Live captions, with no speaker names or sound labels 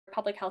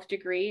public health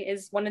degree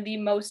is one of the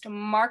most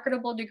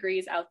marketable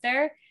degrees out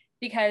there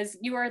because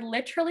you are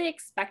literally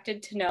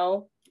expected to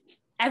know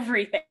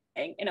everything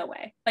in a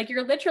way. Like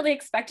you're literally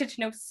expected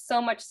to know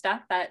so much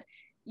stuff that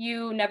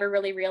you never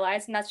really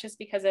realize. And that's just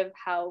because of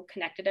how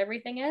connected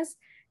everything is.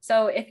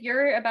 So if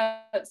you're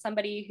about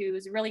somebody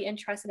who's really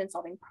interested in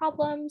solving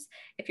problems,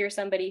 if you're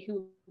somebody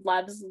who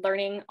loves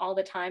learning all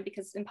the time,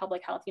 because in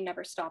public health, you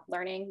never stop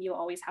learning, you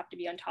always have to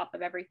be on top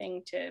of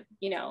everything to,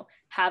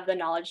 have the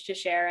knowledge to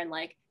share and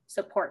like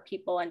support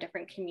people in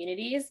different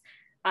communities.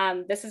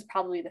 This is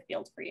probably the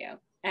field for you.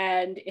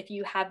 And if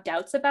you have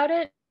doubts about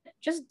it,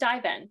 just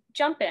dive in,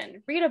 jump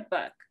in, read a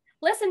book,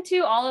 listen to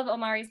all of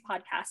Omari's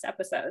podcast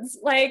episodes.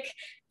 Like,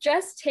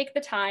 just take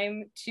the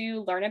time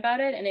to learn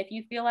about it. And if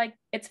you feel like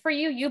it's for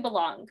you, you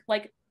belong.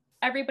 Like,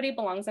 everybody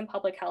belongs in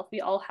public health.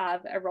 We all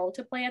have a role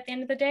to play at the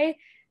end of the day.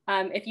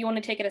 If you want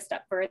to take it a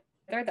step further,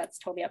 that's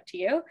totally up to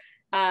you.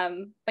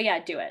 But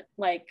yeah, do it.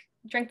 Like,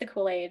 drink the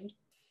Kool-Aid,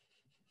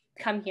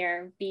 come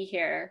here, be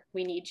here.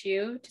 We need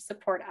you to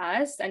support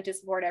us and to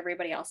support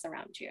everybody else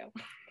around you.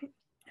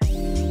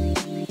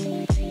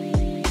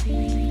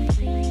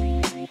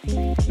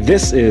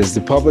 This is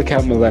the Public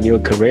Health Millennial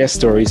Career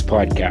Stories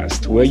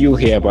podcast, where you'll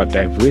hear about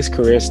diverse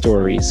career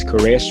stories,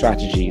 career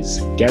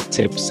strategies, get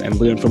tips, and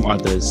learn from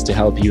others to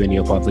help you in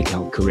your public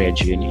health career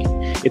journey.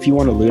 If you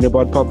want to learn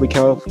about public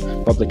health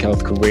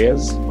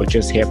careers, or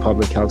just hear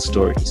public health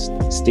stories,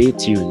 stay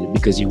tuned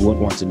because you won't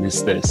want to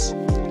miss this.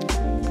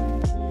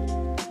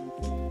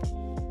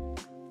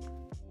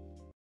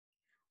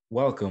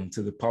 Welcome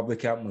to the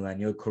Public Health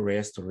Millennial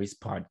Career Stories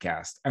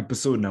podcast,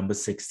 episode number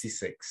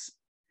 66.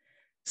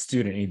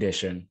 Student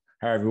edition.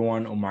 Hi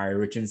everyone, Omari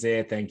Richards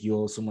here. Thank you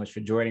all so much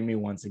for joining me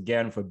once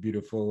again for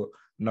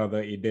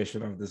another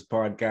edition of this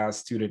podcast,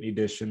 student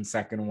edition,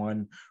 second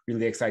one.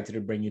 Really excited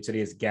to bring you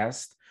today's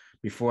guest.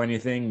 Before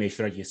anything, make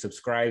sure that you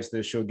subscribe so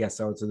the show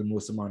gets out to the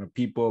most amount of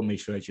people. Make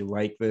sure that you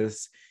like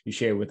this, you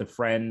share it with a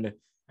friend.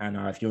 And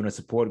if you want to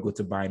support, go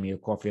to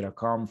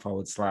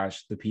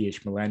buymeacoffee.com/the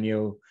PH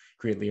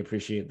Greatly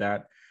appreciate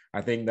that. I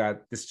think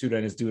that the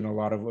student is doing a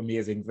lot of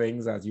amazing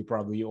things, as you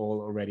probably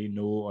all already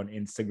know on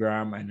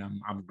Instagram. And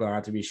I'm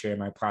glad to be sharing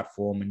my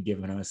platform and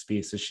giving her a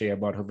space to share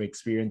about her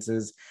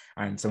experiences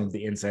and some of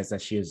the insights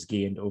that she has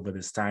gained over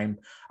this time.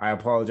 I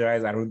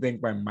apologize. I don't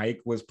think my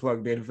mic was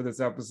plugged in for this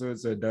episode,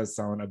 so it does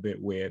sound a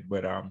bit weird,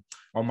 but on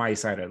my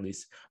side at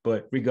least.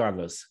 But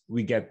regardless,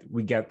 we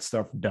get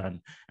stuff done.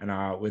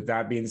 And with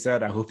that being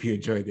said, I hope you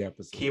enjoyed the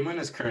episode. Kaman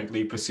is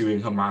currently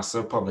pursuing her Master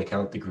of Public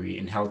Health degree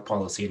in Health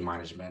Policy and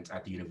Management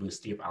at the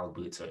University of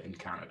Alberta in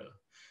Canada.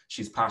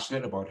 She's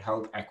passionate about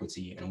health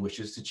equity and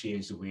wishes to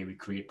change the way we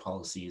create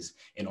policies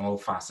in all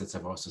facets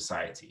of our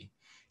society.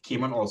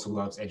 Kaman also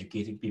loves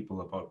educating people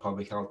about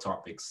public health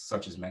topics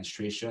such as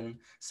menstruation,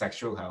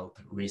 sexual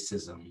health,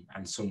 racism,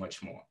 and so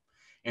much more.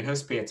 In her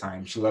spare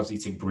time, she loves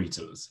eating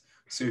burritos.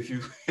 So if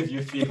you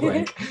feel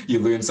like you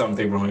learned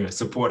something from her,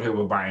 support her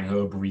by buying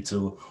her a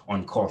burrito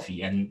on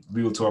coffee, and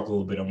we will talk a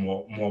little bit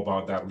more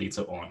about that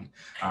later on.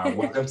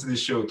 Welcome to the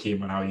show,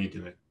 Kaman. How are you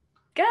doing?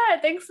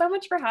 Good. Thanks so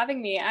much for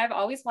having me. I've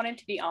always wanted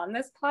to be on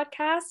this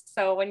podcast.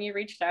 So when you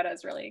reached out, I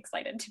was really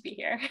excited to be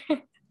here.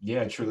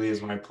 Yeah, it truly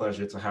is my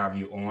pleasure to have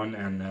you on.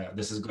 And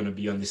this is going to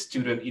be on the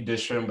student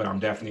edition, but I'm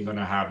definitely going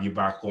to have you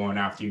back on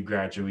after you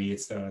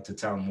graduate to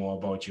tell more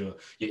about your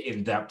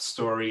in-depth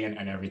story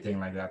and everything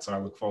like that. So I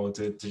look forward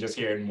to just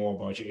hearing more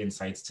about your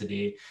insights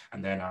today.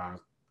 And then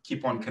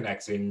keep on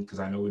connecting, because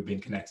I know we've been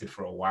connected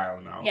for a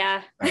while now.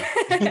 Yeah.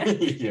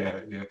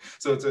 Yeah.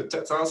 So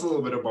tell us a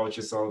little bit about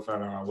yourself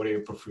and what are your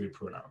preferred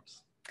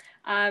pronouns?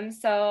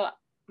 So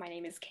my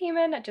name is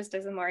Kaman, just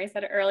as Omari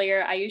said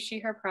earlier. I use she,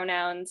 her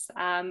pronouns.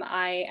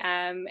 I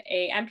am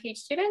a MPH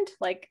student,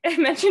 like I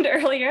mentioned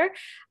earlier,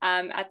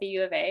 at the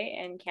U of A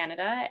in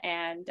Canada.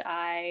 And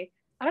I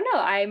don't know,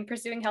 I'm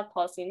pursuing health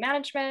policy and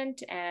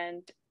management,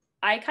 and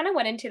I kind of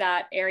went into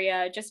that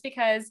area just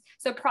because,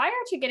 so prior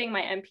to getting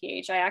my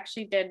MPH, I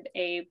actually did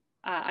a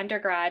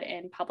undergrad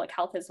in public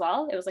health as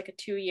well. It was like a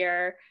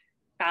 2-year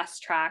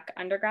fast-track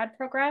undergrad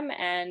program.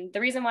 And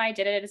the reason why I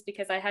did it is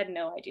because I had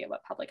no idea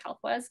what public health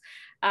was.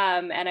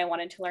 And I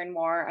wanted to learn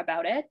more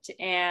about it.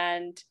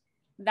 And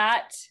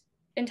that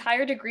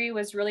entire degree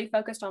was really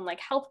focused on like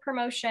health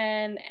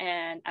promotion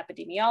and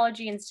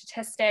epidemiology and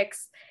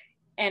statistics.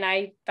 And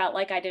I felt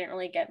like I didn't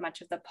really get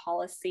much of the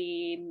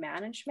policy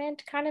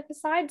management kind of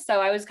side. So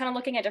I was kind of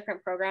looking at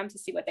different programs to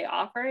see what they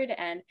offered.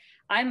 And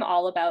I'm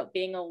all about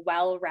being a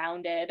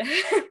well-rounded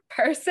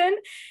person.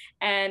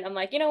 And I'm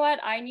like, you know what?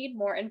 I need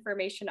more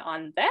information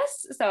on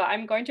this. So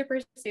I'm going to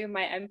pursue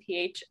my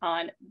MPH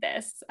on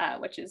this,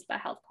 which is the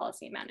health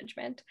policy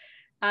management.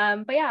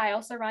 But yeah, I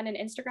also run an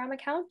Instagram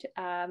account,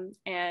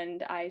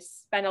 and I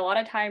spend a lot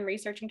of time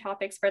researching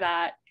topics for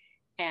that.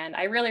 And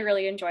I really,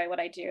 really enjoy what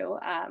I do.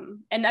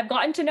 And I've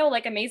gotten to know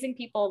like amazing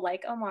people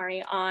like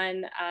Omari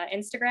on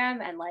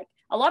Instagram, and like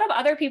a lot of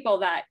other people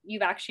that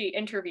you've actually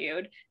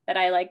interviewed that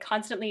I like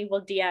constantly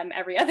will DM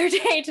every other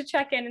day to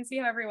check in and see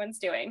how everyone's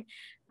doing.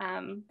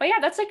 But yeah,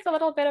 that's like a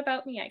little bit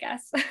about me, I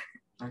guess.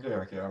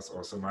 Okay, that's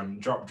awesome.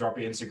 And drop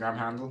your Instagram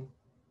handle.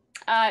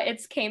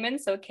 It's Kaman,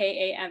 so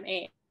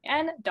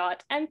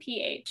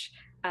KAMAN.MPH.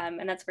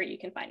 And that's where you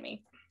can find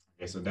me.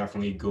 Okay, so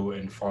definitely go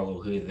and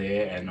follow her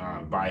there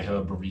and buy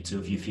her burrito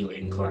if you feel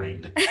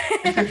inclined.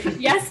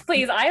 Yes,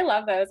 please. I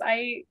love those.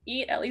 I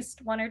eat at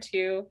least one or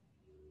two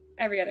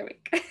every other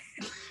week.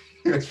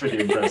 That's pretty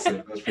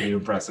impressive. That's pretty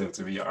impressive,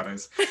 to be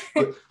honest.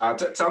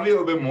 But tell me a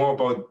little bit more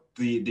about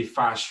the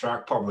fast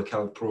track public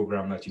health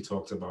program that you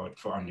talked about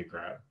for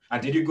undergrad.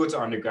 And did you go to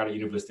undergrad at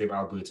University of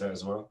Alberta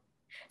as well?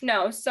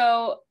 No,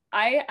 so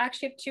I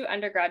actually have two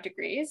undergrad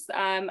degrees.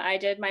 I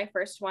did my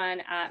first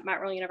one at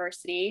Mount Royal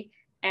University,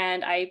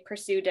 and I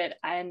pursued it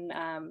in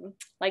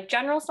like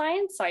general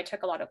science. So I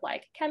took a lot of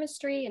like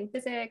chemistry and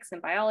physics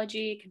and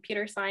biology,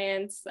 computer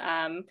science,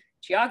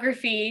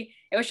 geography.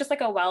 It was just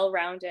like a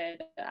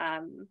well-rounded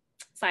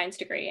science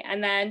degree.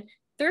 And then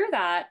through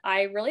that,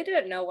 I really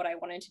didn't know what I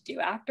wanted to do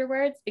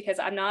afterwards because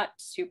I'm not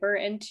super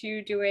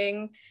into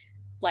doing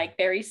like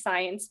very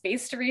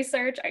science-based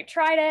research. I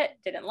tried it,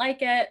 didn't like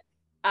it.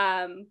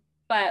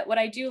 But what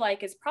I do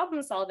like is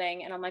problem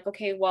solving. And I'm like,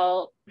 okay,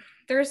 well,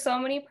 there's so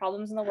many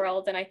problems in the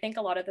world. And I think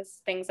a lot of the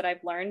things that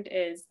I've learned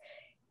is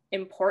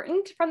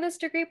important from this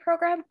degree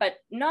program, but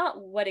not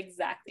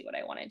exactly what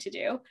I wanted to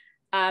do.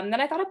 Then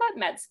I thought about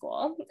med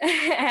school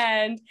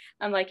and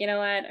I'm like, you know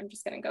what, I'm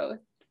just going to go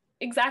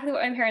exactly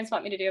what my parents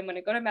want me to do. I'm going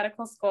to go to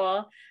medical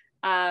school.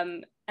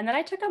 And then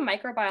I took a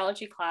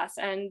microbiology class,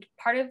 and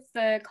part of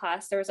the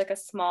class, there was like a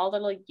small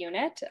little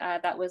unit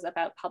that was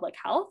about public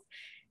health.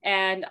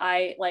 And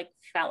I like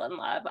fell in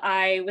love.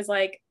 I was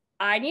like,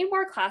 I need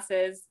more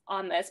classes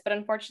on this, but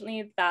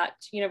unfortunately that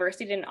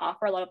university didn't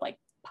offer a lot of like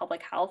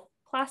public health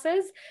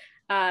classes.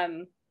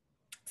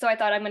 So I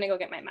thought I'm going to go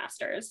get my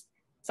master's.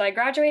 So I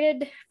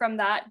graduated from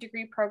that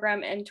degree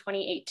program in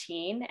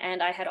 2018,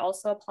 and I had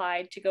also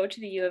applied to go to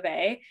the U of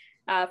A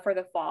for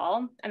the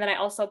fall. And then I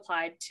also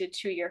applied to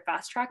 2-year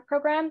fast-tract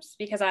programs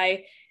because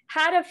I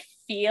had a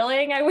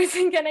feeling I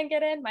wasn't going to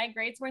get in. My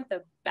grades weren't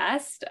the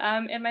best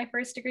in my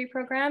first degree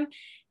program.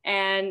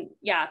 And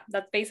yeah,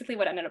 that's basically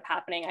what ended up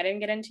happening. I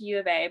didn't get into U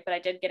of A, but I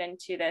did get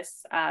into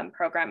this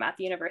program at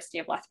the University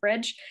of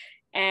Lethbridge.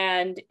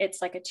 And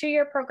it's like a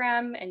 2-year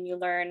program, and you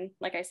learn,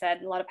 like I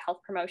said, a lot of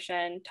health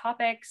promotion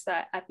topics,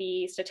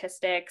 epi,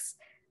 statistics.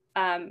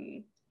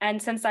 And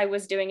since I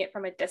was doing it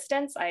from a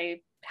distance,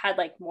 I had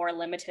like more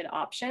limited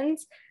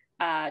options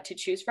to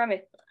choose from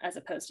as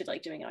opposed to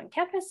like doing it on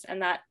campus.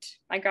 And that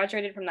I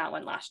graduated from that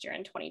one last year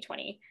in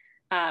 2020.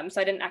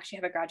 So I didn't actually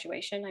have a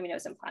graduation. I mean, I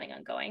wasn't planning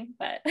on going,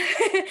 but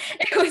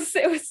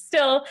it was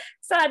still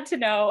sad to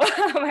know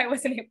I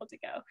wasn't able to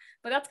go.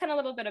 But that's kind of a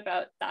little bit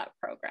about that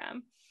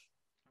program.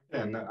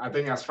 And I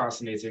think that's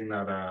fascinating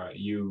that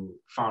you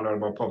found out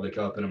about public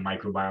health in a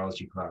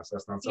microbiology class.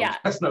 That's not something, Yeah.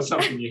 that's not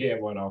something you hear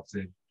about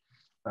often.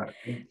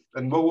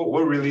 And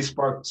what really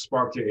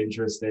sparked your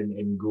interest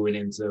in going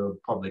into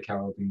public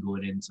health and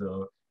going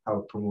into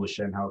health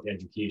promotion, health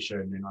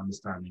education, and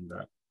understanding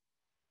that?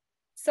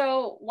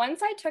 So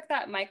once I took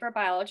that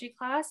microbiology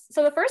class,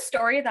 so the first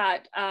story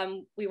that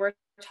we were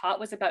taught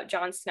was about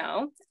Jon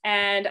Snow,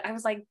 and I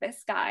was like,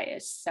 this guy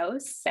is so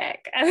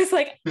sick. I was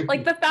like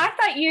the fact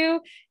that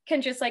you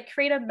can just like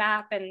create a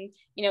map and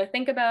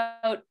think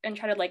about and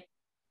try to like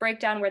break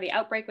down where the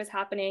outbreak was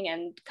happening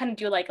and kind of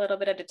do like a little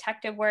bit of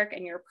detective work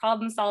and your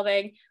problem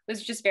solving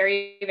was just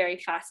very, very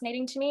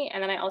fascinating to me.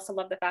 And then I also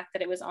love the fact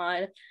that it was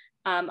on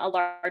a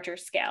larger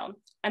scale.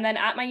 And then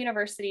at my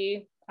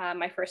university,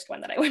 my first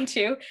one that I went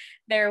to,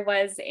 there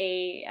was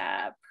a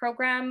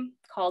program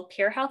called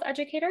Peer Health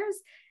Educators.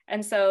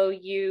 And so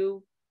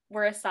you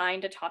were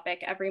assigned a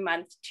topic every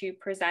month to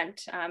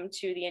present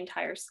to the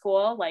entire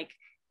school. Like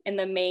in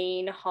the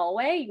main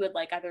hallway, you would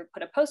like either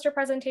put a poster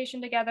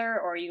presentation together,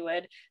 or you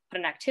would put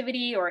an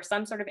activity or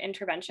some sort of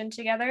intervention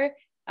together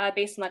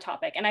based on the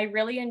topic. And I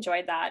really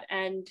enjoyed that.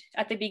 And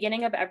at the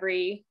beginning of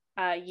every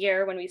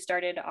year when we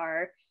started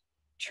our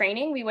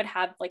training, we would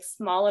have like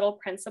small little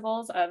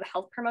principles of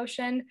health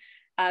promotion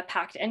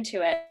packed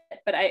into it,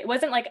 but it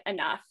wasn't like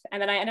enough.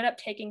 And then I ended up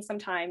taking some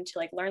time to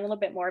like learn a little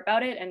bit more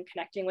about it and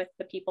connecting with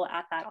the people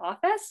at that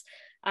office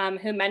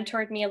who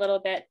mentored me a little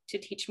bit to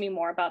teach me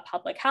more about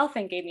public health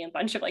and gave me a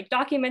bunch of like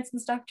documents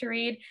and stuff to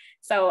read.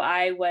 So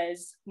I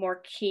was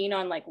more keen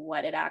on like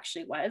what it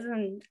actually was.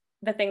 And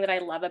the thing that I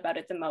love about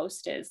it the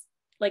most is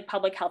like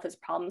public health is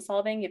problem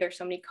solving. There's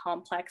so many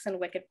complex and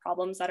wicked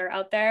problems that are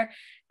out there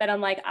that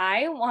I'm like,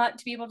 I want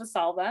to be able to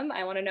solve them.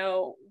 I want to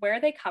know where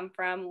they come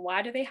from.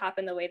 Why do they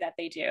happen the way that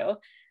they do?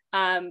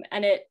 And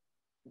it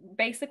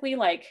basically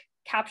like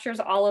captures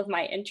all of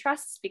my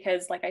interests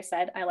because like I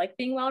said, I like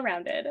being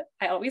well-rounded.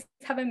 I always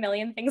have a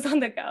million things on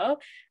the go.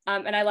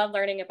 And I love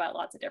learning about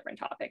lots of different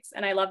topics.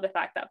 And I love the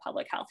fact that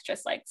public health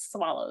just like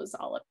swallows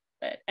all of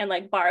it and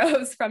like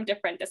borrows from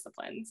different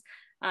disciplines.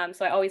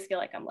 So I always feel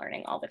like I'm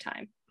learning all the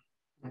time.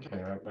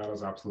 Okay, that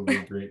was absolutely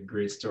a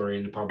great story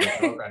in the public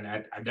health. And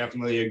I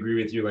definitely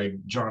agree with you. Like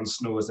Jon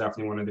Snow is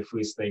definitely one of the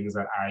first things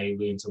that I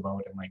learned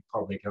about in like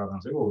public health. I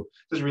was like, oh,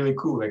 this is really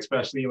cool, like,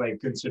 especially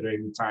like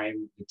considering the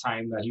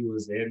time that he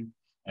was in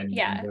and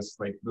Yeah. just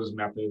like those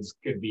methods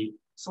could be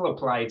still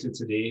apply to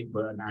today,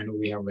 but I know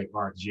we have like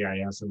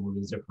ArcGIS and all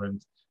these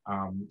different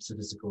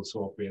statistical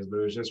softwares, but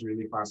it was just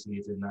really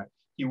fascinating that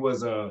he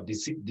was a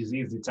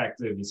disease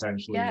detective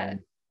essentially, Yeah.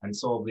 and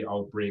solved the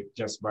outbreak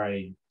just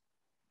by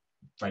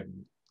like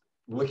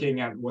looking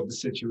at what the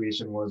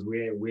situation was,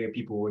 where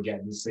people were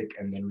getting sick,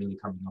 and then really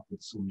coming up with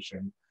a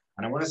solution.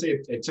 And I want to say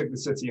it took the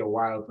city a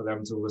while for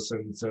them to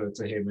listen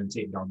to him and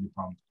take down the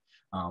pump.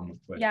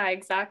 But yeah,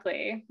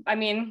 exactly. I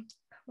mean,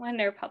 when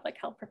they're public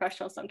health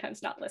professionals,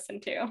 sometimes not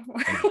listened to.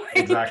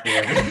 Exactly.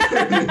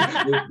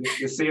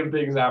 The same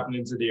thing's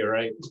happening today,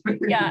 right?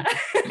 Yeah.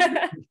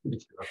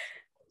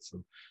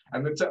 Awesome.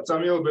 And then tell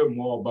me a little bit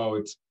more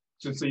about,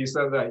 so you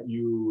said that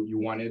you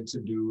wanted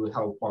to do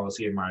health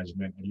policy and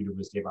management at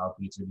University of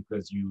Alberta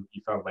because you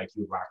felt like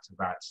you lacked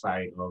that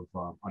side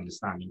of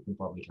understanding from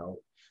public health.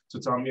 So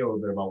tell me a little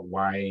bit about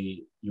why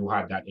you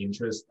had that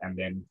interest, and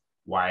then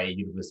why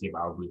University of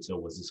Alberta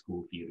was the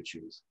school for you to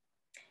choose.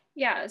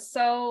 Yeah,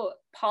 so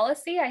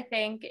policy, I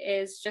think,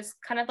 is just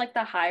kind of like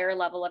the higher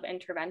level of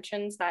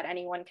interventions that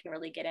anyone can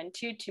really get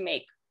into to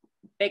make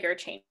bigger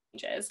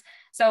changes.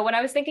 So when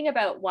I was thinking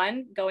about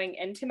going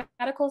into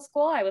medical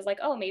school, I was like,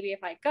 oh, maybe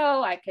if I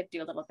go, I could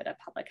do a little bit of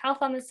public health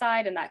on the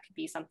side, and that could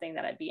be something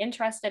that I'd be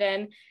interested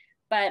in.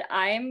 But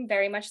I'm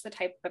very much the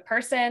type of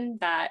person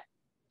that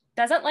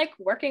doesn't like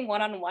working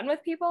one-on-one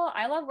with people.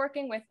 I love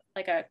working with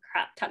like a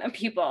crap ton of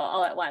people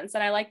all at once.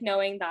 And I like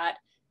knowing that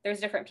there's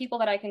different people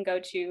that I can go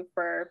to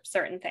for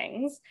certain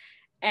things.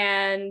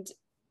 And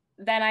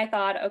then I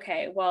thought,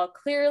 okay, well,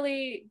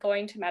 clearly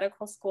going to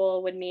medical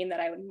school would mean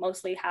that I would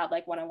mostly have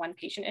like one-on-one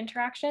patient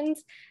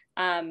interactions.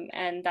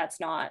 And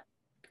that's not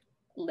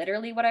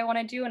literally what I want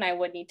to do. And I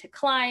would need to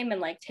climb and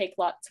like take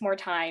lots more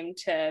time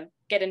to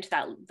get into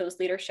those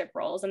leadership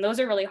roles. And those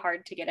are really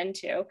hard to get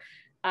into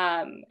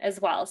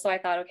as well. So I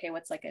thought, okay,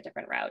 what's like a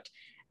different route?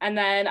 And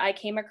then I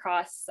came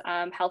across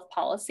health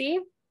policy,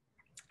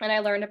 and I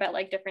learned about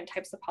like different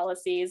types of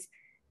policies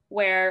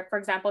where, for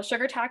example,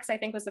 sugar tax, I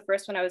think was the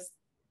first one I was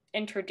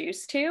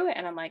introduced to.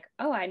 And I'm like,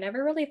 oh, I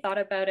never really thought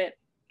about it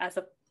as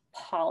a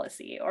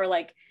policy or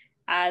like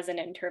as an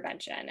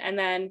intervention. And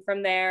then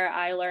from there,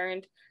 I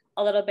learned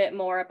a little bit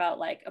more about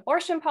like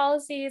abortion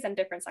policies and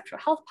different sexual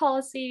health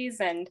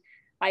policies. And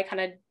I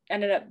kind of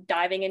ended up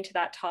diving into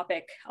that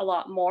topic a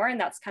lot more. And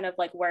that's kind of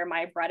like where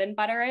my bread and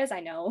butter is.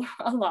 I know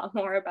a lot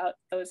more about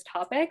those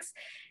topics.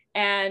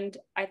 And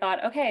I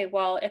thought, okay,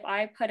 well, if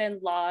I put in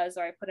laws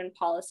or I put in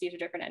policies or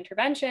different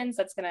interventions,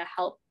 that's going to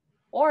help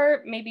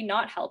or maybe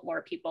not help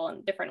more people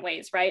in different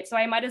ways, right? So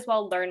I might as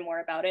well learn more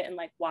about it and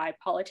like why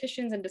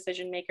politicians and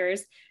decision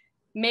makers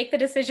make the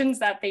decisions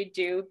that they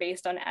do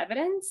based on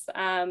evidence.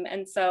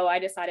 And so I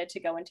decided to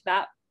go into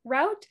that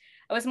route.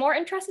 I was more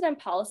interested in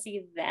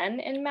policy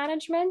than in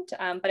management,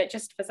 but it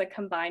just was a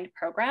combined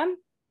program.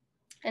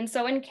 And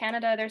so in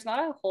Canada, there's not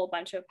a whole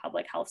bunch of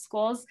public health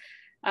schools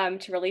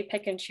to really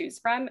pick and choose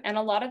from. And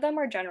a lot of them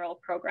are general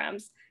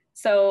programs.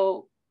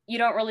 So you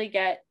don't really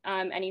get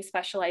any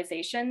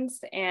specializations,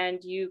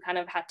 and you kind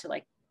of have to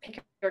like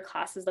pick your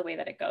classes the way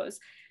that it goes.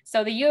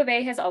 So the U of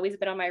A has always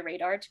been on my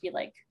radar to be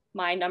like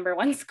my number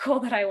one school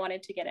that I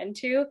wanted to get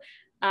into.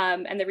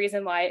 And the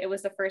reason why, it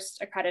was the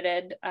first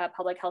accredited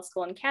public health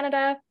school in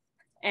Canada.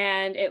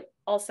 And it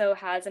also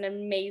has an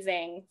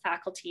amazing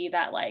faculty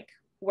that like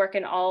work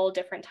in all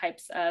different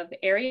types of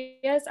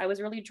areas. I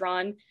was really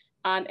drawn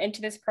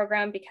into this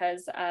program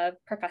because of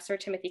Professor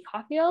Timothy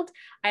Caulfield.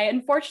 I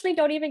unfortunately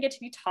don't even get to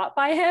be taught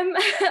by him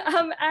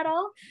at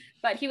all,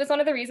 but he was one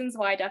of the reasons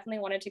why I definitely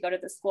wanted to go to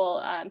the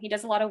school. He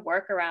does a lot of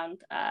work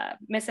around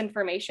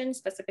misinformation,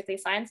 specifically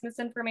science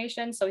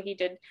misinformation. So he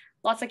did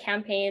lots of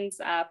campaigns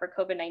for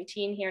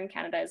COVID-19 here in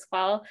Canada as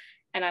well.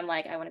 And I'm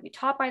like, I want to be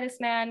taught by this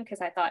man,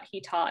 because I thought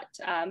he taught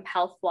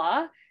health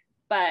law,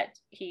 but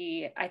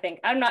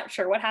I'm not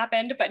sure what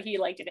happened, but he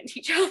like didn't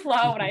teach health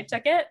law when I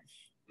took it.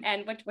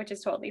 And which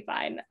is totally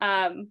fine.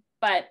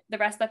 But the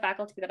rest of the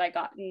faculty that I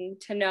gotten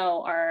to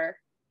know are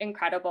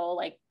incredible.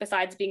 Like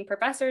besides being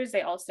professors,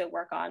 they also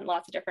work on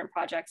lots of different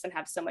projects and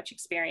have so much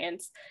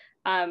experience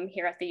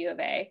here at the U of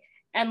A.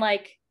 And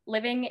like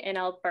living in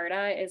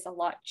Alberta is a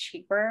lot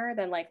cheaper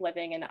than like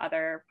living in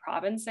other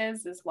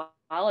provinces as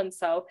well. And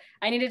so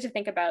I needed to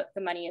think about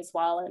the money as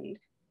well and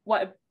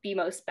what would be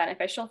most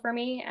beneficial for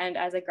me. And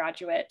as a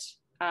graduate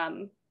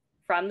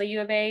from the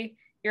U of A,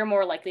 you're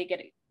more likely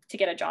to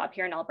get a job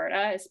here in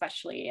Alberta,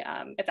 especially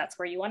if that's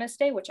where you want to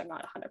stay, which I'm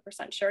not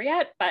 100% sure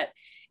yet, but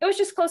it was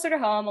just closer to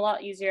home, a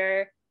lot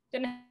easier,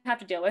 didn't have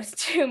to deal with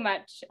too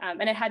much.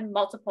 And it had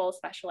multiple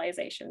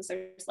specializations.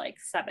 There's like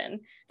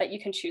 7 that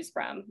you can choose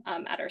from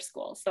at our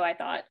school. So I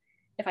thought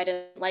if I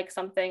didn't like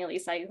something, at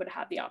least I would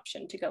have the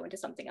option to go into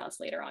something else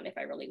later on if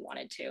I really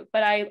wanted to.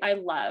 But I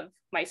love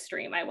my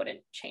stream. I wouldn't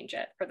change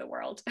it for the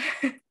world.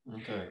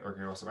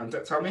 Okay, awesome.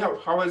 And tell me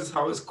how has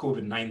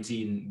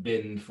COVID-19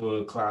 been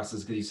for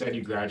classes? Because you said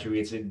you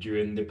graduated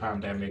during the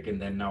pandemic, and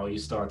then now you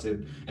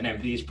started an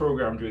MPH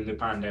program during the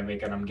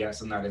pandemic, and I'm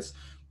guessing that it's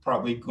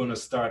probably going to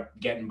start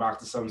getting back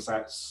to some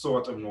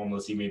sort of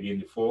normalcy maybe in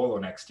the fall or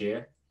next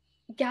year.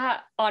 Yeah,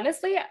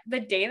 honestly, the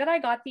day that I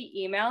got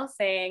the email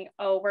saying,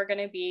 oh, we're going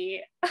to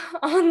be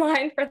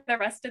online for the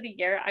rest of the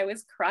year, I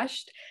was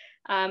crushed.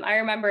 I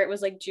remember it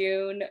was like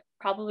June,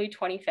 probably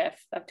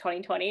 25th of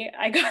 2020.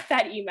 I got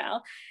that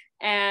email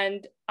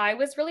and I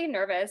was really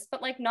nervous,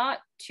 but like not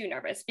too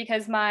nervous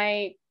because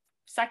my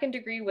second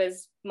degree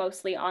was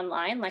mostly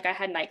online. Like I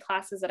had night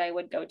classes that I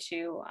would go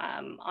to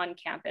on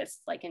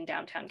campus, like in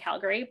downtown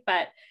Calgary,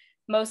 but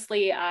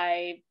mostly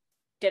I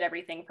did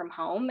everything from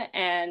home.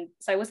 And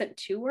so I wasn't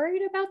too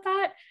worried about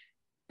that.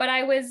 But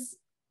I was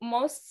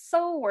most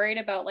so worried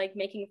about like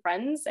making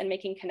friends and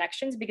making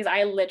connections because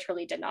I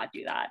literally did not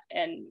do that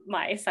in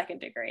my second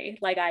degree.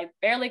 Like I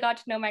barely got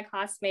to know my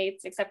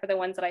classmates except for the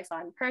ones that I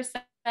saw in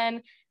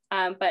person.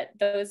 But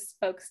those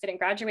folks didn't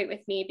graduate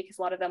with me because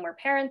a lot of them were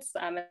parents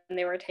and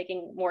they were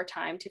taking more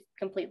time to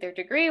complete their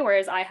degree,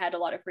 whereas I had a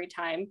lot of free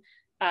time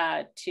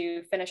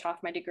to finish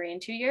off my degree in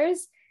 2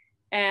 years.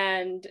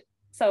 And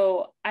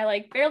so I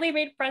like barely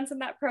made friends in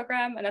that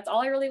program, and that's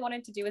all I really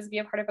wanted to do was be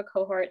a part of a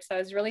cohort. So I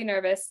was really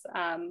nervous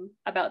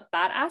about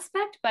that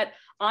aspect, but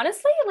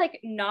honestly, like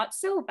not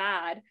so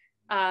bad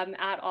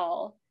at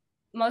all.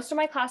 Most of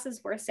my classes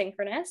were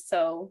synchronous,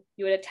 so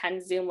you would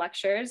attend Zoom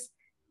lectures.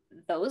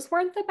 Those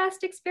weren't the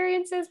best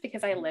experiences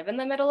because I live in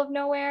the middle of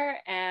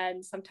nowhere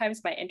and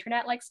sometimes my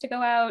internet likes to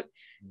go out.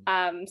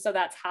 So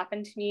that's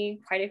happened to me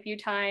quite a few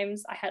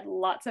times. I had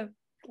lots of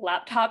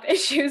laptop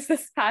issues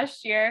this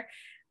past year,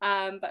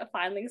 but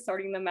finally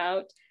sorting them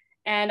out.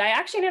 And I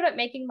actually ended up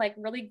making like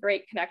really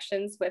great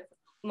connections with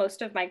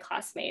most of my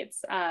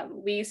classmates.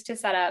 We used to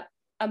set up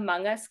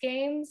Among Us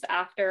games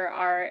after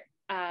our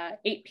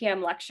 8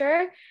 p.m.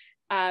 lecture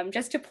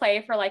just to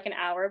play for like an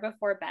hour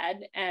before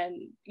bed.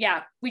 And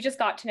yeah, we just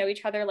got to know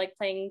each other, like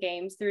playing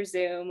games through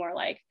Zoom or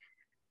like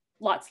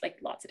lots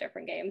of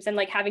different games and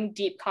like having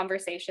deep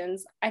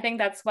conversations. I think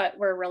that's what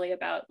we're really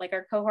about. Like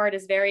our cohort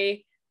is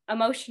very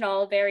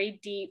emotional, very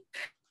deep,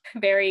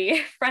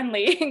 very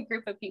friendly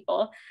group of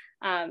people.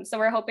 So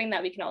we're hoping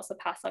that we can also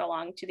pass that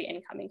along to the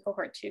incoming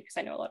cohort too, because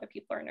I know a lot of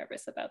people are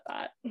nervous about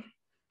that.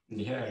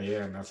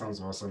 Yeah, that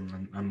sounds awesome.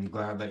 And I'm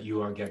glad that you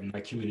are getting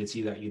that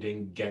community that you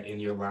didn't get in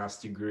your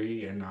last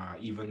degree. And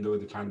even though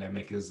the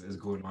pandemic is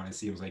going on, it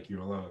seems like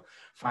you're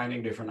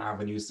finding different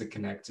avenues to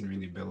connect and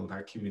really build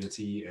that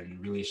community and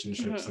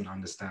relationships and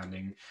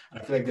understanding. And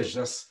I feel like there's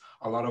just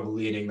a lot of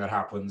learning that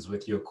happens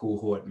with your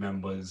cohort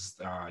members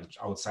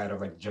outside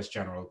of like just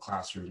general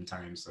classroom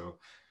time. So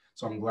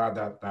I'm glad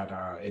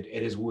that it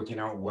is working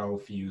out well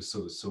for you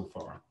so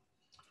far.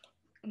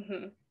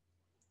 Mm-hmm.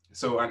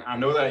 So I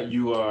know that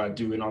you are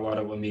doing a lot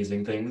of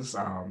amazing things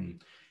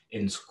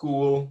in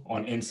school,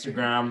 on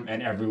Instagram,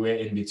 and everywhere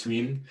in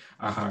between.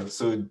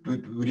 So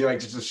would you like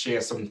to just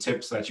share some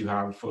tips that you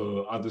have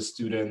for other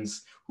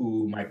students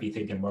who might be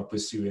thinking about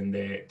pursuing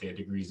their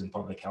degrees in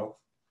public health?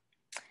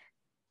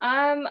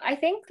 I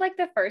think like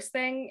the first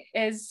thing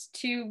is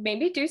to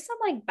maybe do some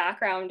like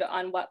background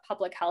on what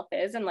public health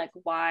is and like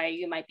why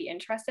you might be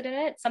interested in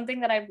it.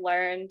 Something that I've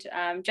learned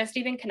just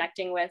even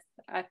connecting with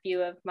a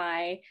few of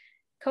my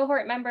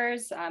cohort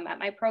members at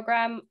my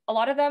program, a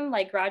lot of them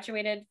like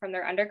graduated from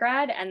their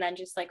undergrad and then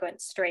just like went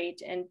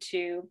straight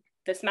into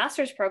this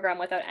master's program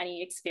without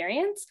any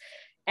experience.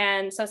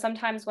 And so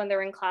sometimes when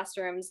they're in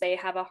classrooms, they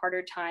have a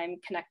harder time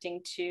connecting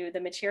to the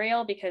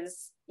material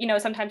because, you know,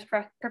 sometimes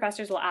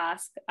professors will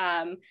ask,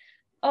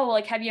 oh,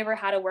 like, have you ever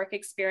had a work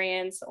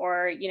experience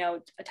or, you know,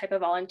 a type of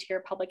volunteer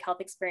public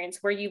health experience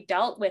where you've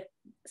dealt with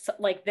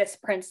like this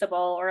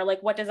principle or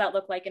like, what does that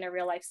look like in a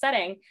real life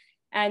setting?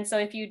 And so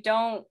if you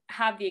don't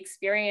have the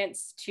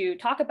experience to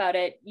talk about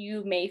it,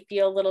 you may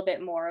feel a little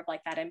bit more of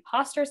like that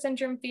imposter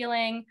syndrome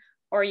feeling,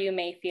 or you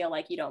may feel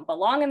like you don't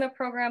belong in the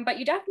program, but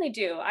you definitely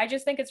do. I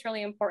just think it's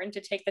really important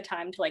to take the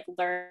time to like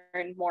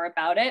learn more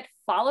about it,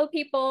 follow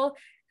people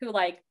who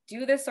like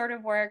do this sort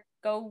of work,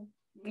 go,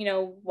 you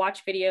know,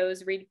 watch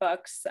videos, read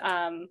books,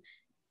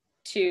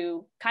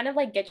 to kind of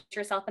like get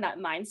yourself in that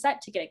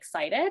mindset to get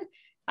excited.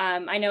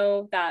 I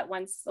know that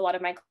once a lot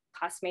of my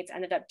classmates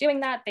ended up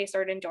doing that, they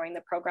started enjoying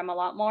the program a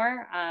lot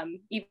more,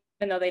 even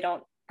though they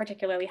don't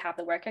particularly have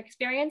the work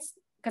experience.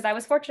 Because I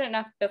was fortunate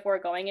enough before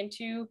going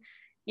into,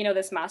 you know,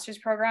 this master's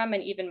program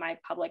and even my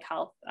public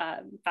health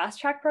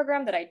fast-tract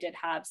program that I did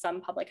have some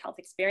public health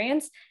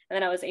experience. And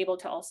then I was able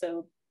to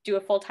also do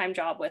a full-time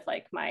job with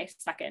like my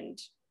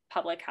second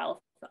public health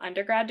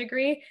undergrad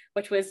degree,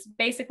 which was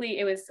basically,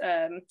 I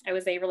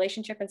was a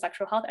relationship and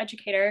sexual health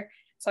educator.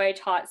 So I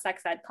taught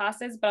sex ed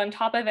classes, but on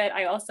top of it,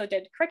 I also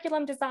did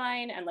curriculum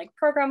design and like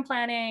program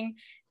planning,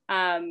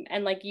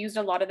 and like used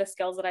a lot of the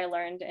skills that I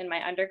learned in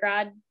my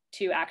undergrad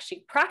to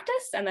actually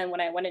practice. And then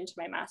when I went into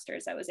my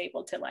master's, I was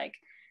able to like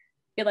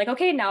be like,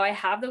 okay, now I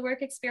have the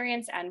work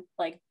experience and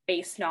like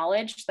base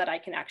knowledge that I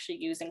can actually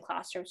use in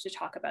classrooms to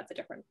talk about the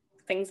different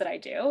things that I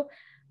do.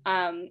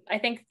 I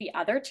think the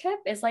other tip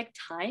is like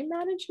time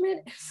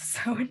management is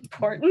so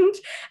important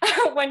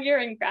when you're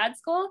in grad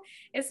school,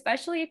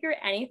 especially if you're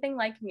anything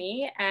like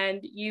me and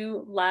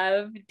you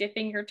love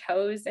dipping your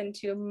toes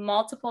into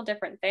multiple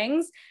different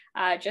things.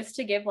 Just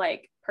to give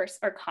like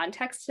or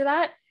context to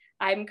that,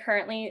 I'm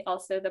currently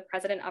also the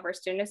president of our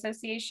student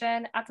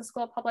association at the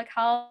School of Public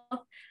Health.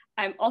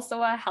 I'm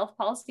also a health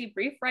policy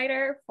brief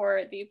writer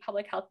for the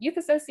Public Health Youth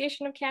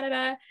Association of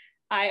Canada.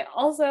 I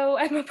also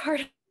am a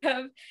part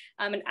of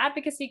an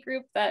advocacy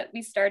group that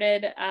we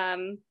started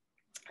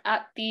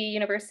at the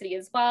university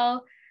as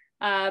well.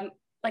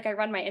 Like I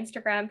run my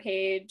Instagram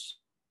page.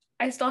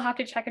 I still have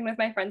to check in with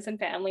my friends and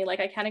family. Like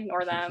I can't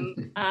ignore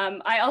them.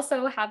 I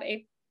also have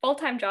a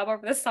full-time job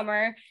over the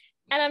summer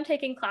and I'm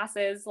taking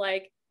classes.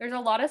 Like there's a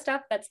lot of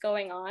stuff that's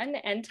going on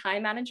and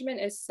time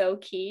management is so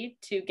key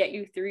to get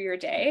you through your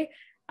day.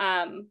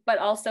 But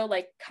also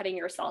like cutting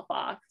yourself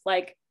off,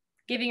 like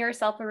giving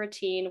yourself a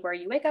routine where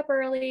you wake up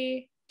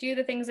early, do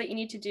the things that you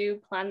need to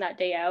do, plan that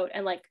day out,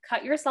 and like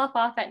cut yourself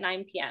off at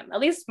 9 p.m. At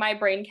least my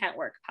brain can't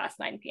work past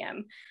 9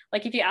 p.m.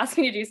 Like if you ask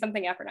me to do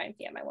something after 9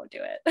 p.m., I won't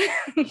do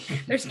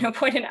it. There's no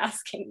point in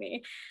asking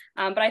me.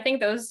 But I think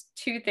those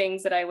two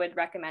things that I would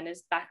recommend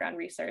is background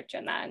research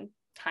and then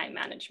time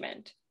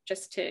management,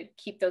 just to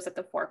keep those at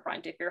the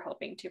forefront if you're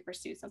hoping to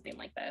pursue something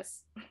like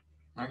this.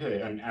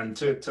 Okay, and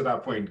to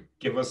that point,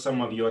 give us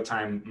some of your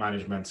time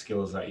management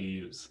skills that you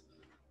use.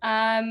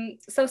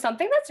 So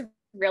something that's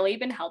really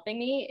been helping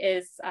me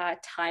is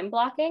time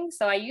blocking.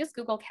 So I use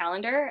Google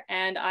Calendar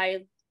and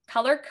I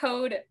color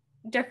code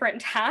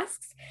different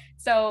tasks.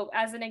 So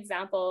as an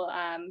example,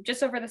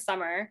 just over the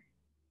summer,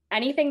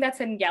 anything that's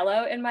in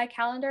yellow in my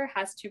calendar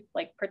has to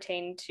like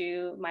pertain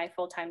to my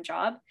full-time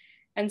job.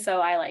 And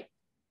so I like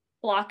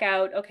block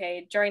out,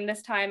 okay, during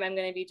this time, I'm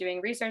going to be doing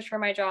research for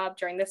my job.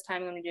 During this time,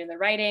 I'm going to do the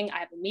writing. I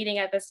have a meeting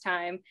at this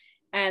time.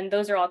 And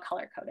those are all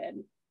color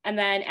coded. And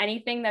then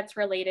anything that's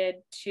related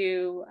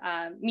to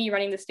me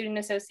running the student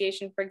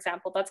association, for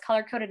example, that's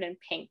color coded in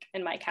pink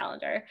in my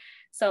calendar.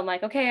 So I'm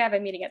like, okay, I have a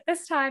meeting at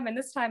this time and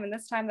this time and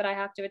this time that I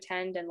have to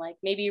attend and like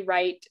maybe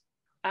write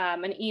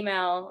an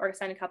email or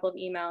send a couple of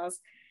emails.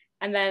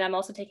 And then I'm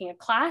also taking a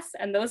class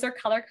and those are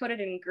color coded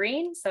in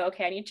green. So,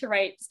 okay, I need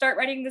to start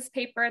writing this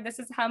paper. This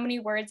is how many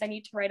words I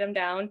need to write them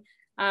down.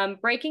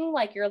 Breaking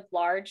like your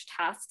large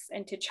tasks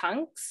into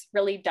chunks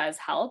really does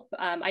help.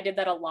 I did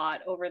that a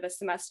lot over the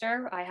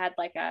semester. I had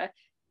like a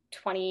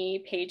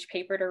 20-page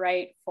paper to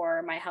write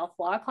for my health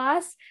law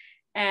class.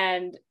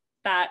 And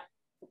that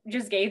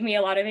just gave me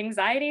a lot of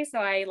anxiety. So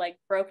I like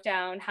broke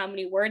down how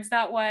many words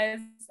that was.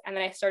 And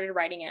then I started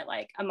writing it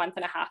like a month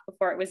and a half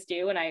before it was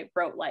due. And I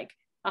wrote like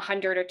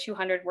 100 or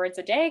 200 words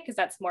a day because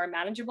that's more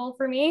manageable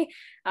for me,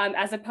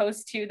 as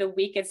opposed to the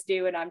week it's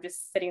due and I'm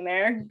just sitting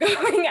there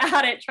going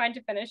at it, trying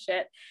to finish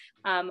it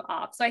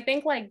off. So I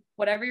think like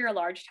whatever your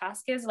large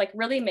task is, like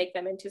really make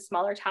them into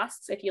smaller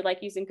tasks. If you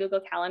like using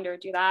Google Calendar,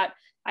 do that.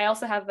 I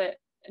also have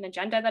an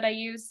agenda that I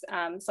use.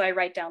 So I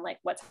write down like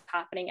what's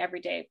happening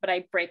every day, but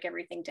I break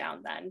everything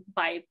down then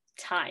by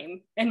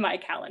time in my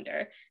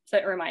calendar. So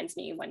it reminds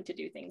me when to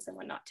do things and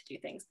when not to do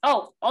things.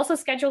 Oh, also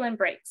schedule in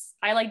breaks.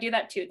 I like do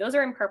that too. Those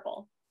are in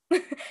purple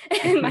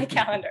in my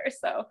calendar.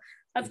 So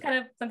that's kind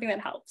of something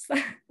that helps.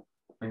 I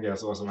think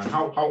that's awesome. And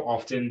how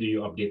often do you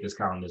update this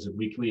calendar? Is it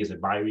weekly? Is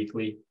it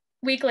bi-weekly?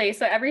 Weekly.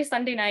 So every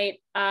Sunday night,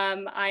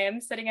 I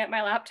am sitting at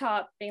my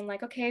laptop being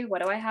like, okay,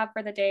 what do I have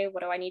for the day?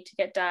 What do I need to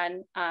get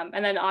done?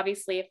 And then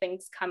obviously if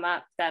things come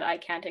up that I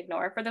can't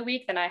ignore for the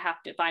week, then I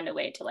have to find a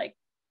way to like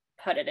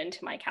put it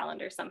into my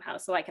calendar somehow.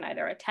 So I can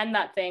either attend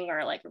that thing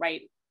or like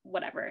write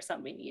whatever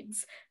somebody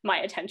needs my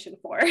attention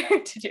for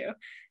to do.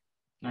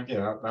 Okay,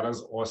 that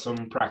is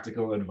awesome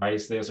practical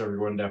advice there. So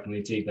everyone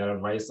definitely take that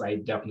advice. I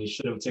definitely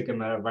should have taken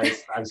that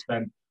advice. I've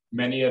spent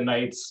many a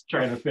nights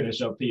trying to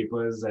finish up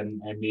papers and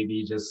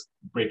maybe just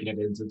breaking it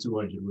into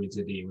 200 words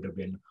a day would have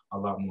been a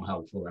lot more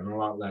helpful and a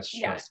lot less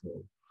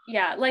stressful.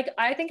 Yeah, like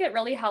I think it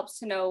really helps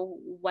to know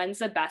when's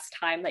the best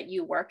time that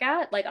you work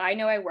at. Like I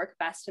know I work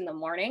best in the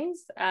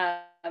mornings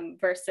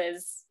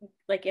versus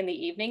like in the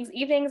evenings.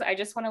 Evenings, I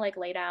just want to like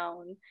lay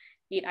down,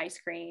 eat ice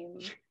cream,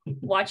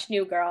 watch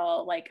New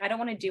Girl. Like I don't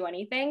want to do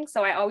anything.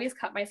 So I always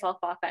cut myself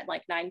off at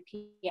like 9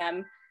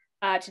 p.m.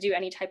 To do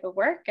any type of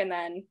work. And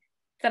then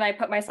I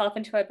put myself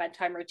into a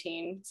bedtime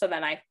routine. So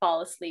then I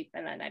fall asleep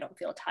and then I don't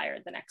feel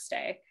tired the next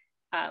day.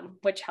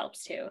 Which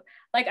helps too.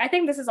 Like, I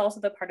think this is also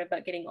the part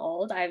about getting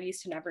old. I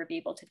used to never be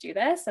able to do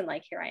this. And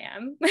like, here I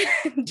am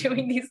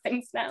doing these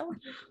things now.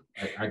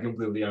 I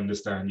completely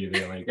understand you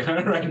there. Like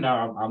right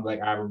now, I'm like,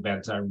 I have a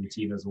bedtime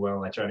routine as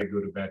well. I try to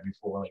go to bed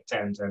before like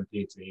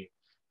 10:30.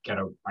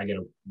 I get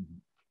up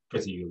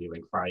pretty early,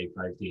 like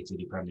 5:30,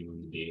 depending on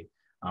the day.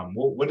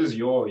 What does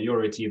your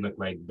routine look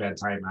like,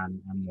 bedtime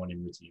and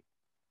morning routine?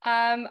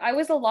 I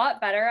was a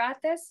lot better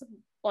at this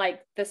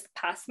like this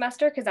past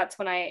semester because that's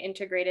when I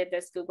integrated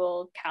this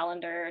Google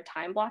Calendar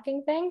time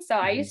blocking thing. So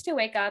I used to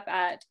wake up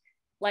at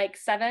like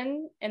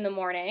 7 in the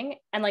morning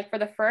and like for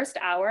the first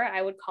hour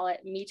I would call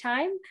it me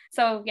time.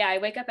 So yeah, I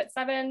wake up at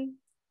 7,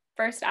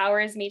 first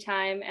hour is me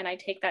time, and I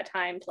take that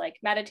time to like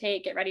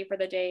meditate, get ready for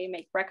the day,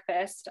 make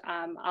breakfast.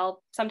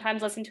 I'll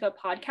sometimes listen to a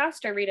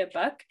podcast or read a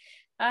book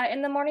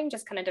in the morning,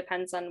 just kind of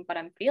depends on what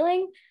I'm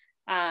feeling.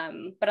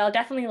 But I'll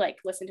definitely like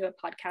listen to a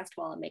podcast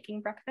while I'm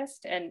making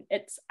breakfast. And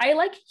I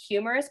like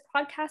humorous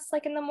podcasts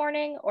like in the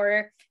morning,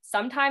 or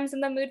sometimes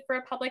in the mood for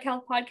a public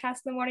health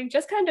podcast in the morning.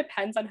 Just kind of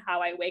depends on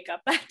how I wake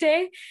up that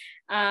day.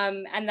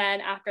 And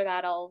then after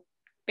that, I'll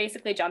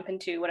basically jump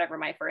into whatever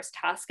my first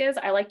task is.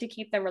 I like to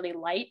keep them really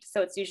light.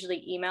 So it's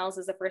usually emails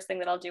is the first thing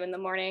that I'll do in the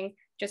morning,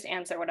 just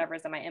answer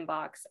whatever's in my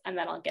inbox. And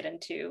then I'll get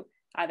into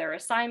either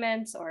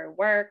assignments or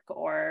work,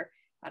 or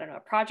I don't know,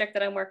 a project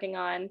that I'm working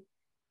on.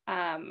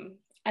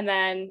 And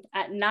then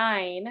at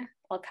 9,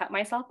 I'll cut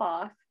myself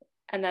off,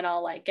 and then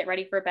I'll like get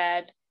ready for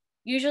bed.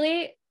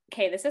 Usually,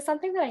 okay, this is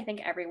something that I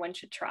think everyone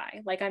should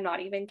try. Like, I'm not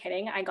even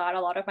kidding. I got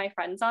a lot of my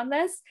friends on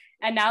this,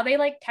 and now they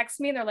like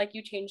text me and they're like,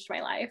 you changed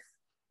my life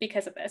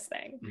because of this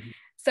thing. Mm-hmm.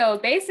 So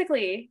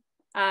basically,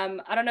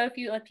 I don't know if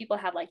you let people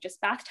have like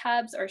just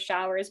bathtubs or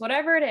showers,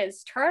 whatever it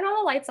is, turn all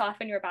the lights off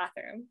in your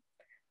bathroom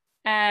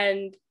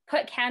and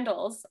put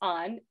candles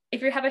on.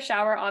 If you have a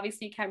shower,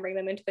 obviously you can't bring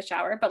them into the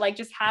shower, but like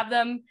just have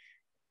them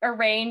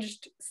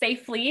arranged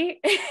safely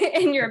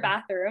in your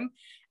bathroom,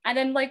 and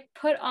then like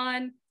put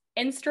on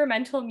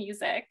instrumental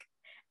music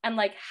and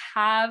like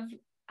have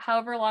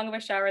however long of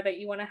a shower that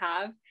you want to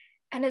have.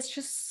 And it's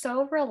just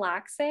so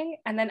relaxing.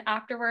 And then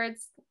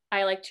afterwards,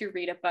 I like to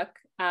read a book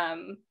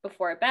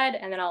before bed,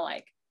 and then I'll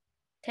like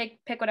pick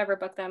whatever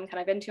book that I'm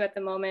kind of into at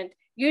the moment.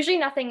 Usually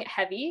nothing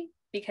heavy,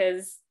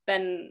 because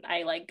then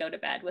I like go to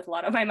bed with a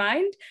lot on my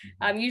mind.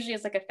 Usually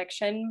it's like a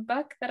fiction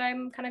book that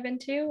I'm kind of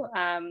into.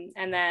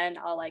 And then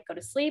I'll like go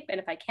to sleep. And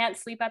if I can't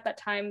sleep at that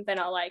time, then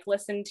I'll like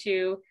listen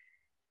to,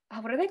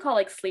 what do they call,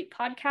 like sleep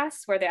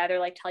podcasts, where they either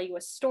like tell you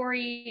a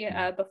story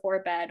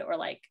before bed, or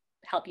like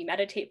help you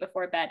meditate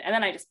before bed. And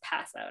then I just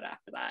pass out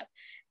after that.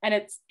 And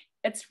it's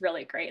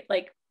really great.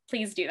 Like,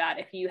 please do that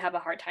if you have a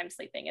hard time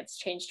sleeping. It's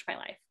changed my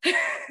life.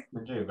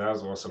 Okay, that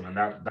was awesome. And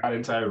that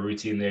entire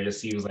routine there just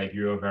seems like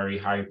you're a very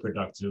high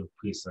productive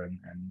person.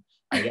 And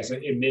I guess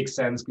it makes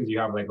sense because you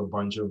have like a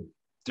bunch of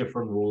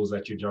different rules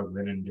that you're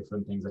juggling and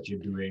different things that you're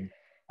doing.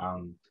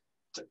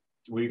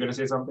 Were you going to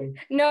say something?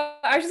 No,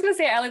 I was just going to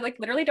say, I like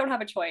literally don't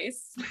have a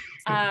choice.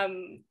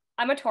 I'm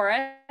a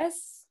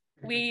Taurus.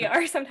 We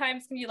are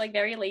sometimes can be like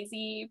very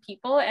lazy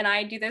people. And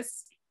I do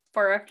this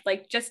for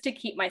like just to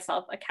keep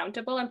myself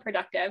accountable and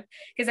productive,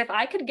 because if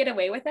I could get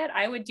away with it,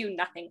 I would do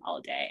nothing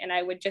all day and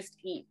I would just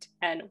eat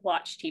and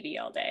watch TV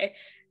all day.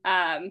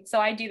 So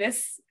I do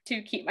this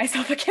to keep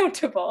myself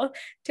accountable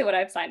to what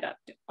I've signed up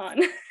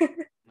on.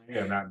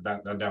 Yeah,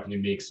 that definitely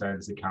makes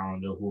sense. The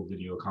calendar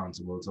holding you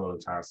accountable to all the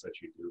tasks that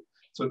you do.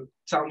 So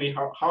tell me,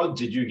 how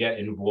did you get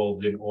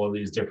involved in all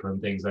these different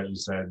things that you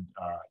said?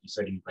 You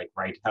said you like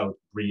write health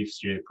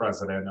briefs. You're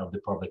president of the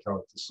Public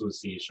Health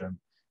Association.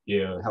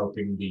 You're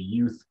helping the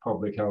Youth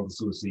Public Health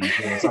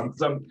Association,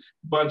 some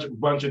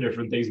bunch of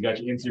different things. You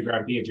got your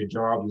Instagram page, your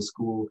job, your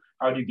school.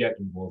 How do you get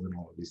involved in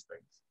all of these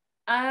things?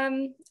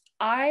 I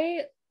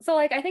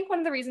think one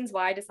of the reasons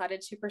why I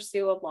decided to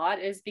pursue a lot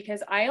is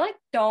because I like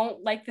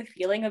don't like the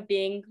feeling of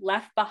being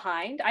left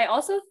behind. I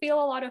also feel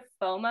a lot of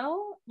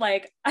FOMO.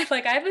 I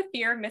have a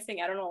fear of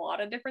missing out on a lot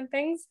of different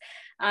things.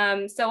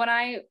 So when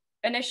I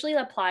initially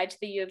applied to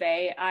the U of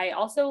A, I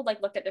also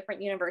like looked at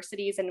different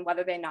universities and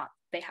whether they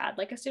had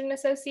like a student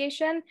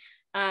association,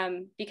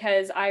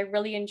 because I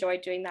really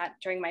enjoyed doing that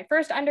during my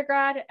first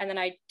undergrad, and then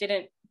I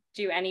didn't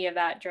do any of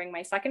that during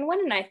my second one,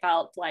 and I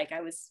felt like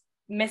I was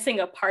missing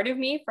a part of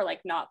me for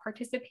like not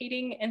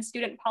participating in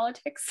student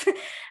politics.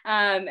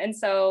 And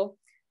so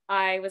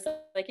I was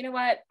like, you know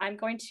what, I'm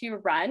going to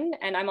run.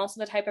 And I'm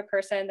also the type of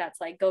person that's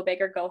like, go big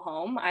or go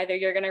home. Either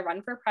you're going to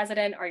run for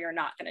president or you're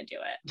not going to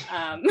do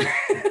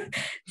it.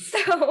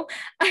 So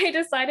I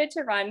decided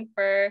to run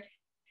for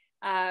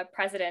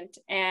president,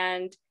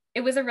 and it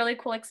was a really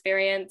cool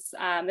experience.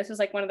 This was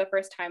like one of the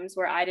first times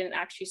where I didn't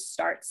actually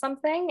start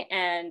something,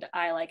 and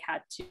I like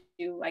had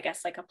to, I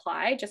guess, like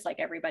apply just like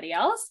everybody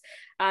else.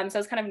 So I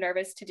was kind of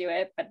nervous to do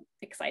it, but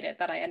excited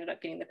that I ended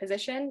up getting the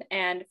position.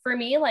 And for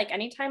me, like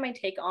anytime I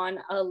take on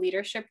a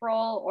leadership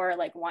role or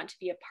like want to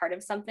be a part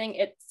of something,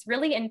 it's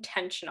really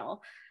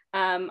intentional.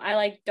 I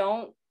like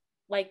don't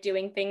like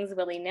doing things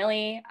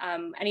willy-nilly.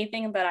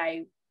 Anything that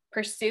I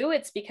pursue,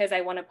 it's because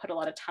I want to put a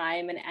lot of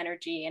time and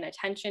energy and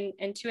attention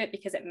into it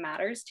because it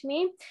matters to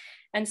me.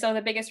 And so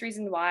the biggest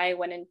reason why I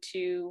went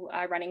into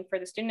running for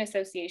the student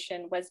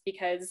association was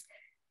because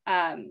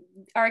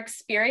our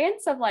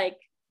experience of like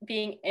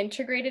being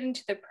integrated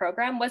into the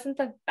program wasn't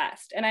the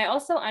best. And I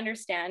also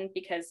understand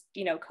because,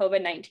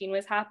 COVID-19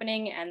 was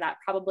happening, and that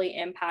probably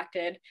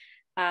impacted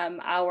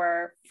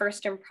our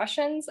first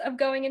impressions of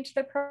going into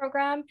the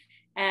program.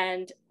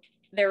 And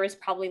there was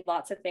probably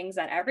lots of things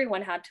that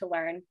everyone had to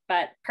learn.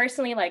 But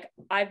personally, like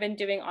I've been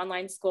doing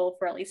online school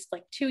for at least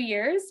like 2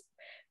 years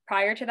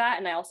prior to that.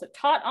 And I also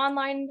taught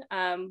online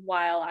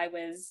while I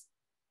was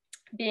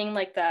being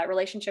like the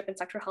relationship and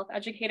sexual health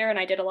educator. And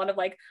I did a lot of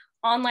like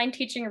online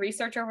teaching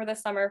research over the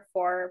summer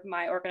for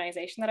my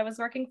organization that I was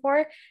working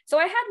for. So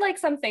I had like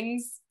some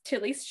things to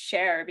at least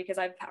share because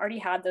I've already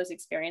had those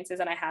experiences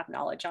and I have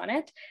knowledge on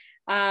it.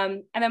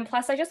 And then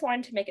plus I just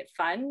wanted to make it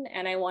fun,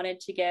 and I wanted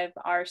to give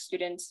our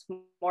students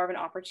more of an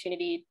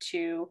opportunity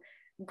to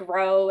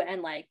grow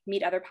and like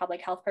meet other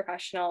public health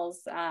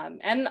professionals.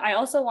 And I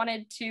also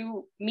wanted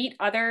to meet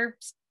other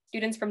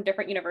students from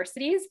different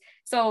universities.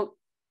 So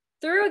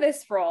through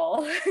this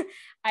role,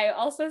 I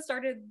also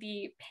started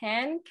the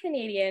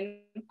Pan-Canadian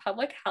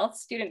Public Health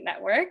Student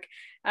Network,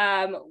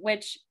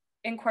 which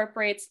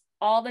incorporates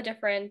all the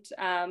different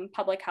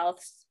public health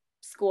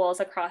schools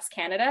across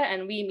Canada,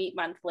 and we meet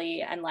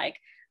monthly, and like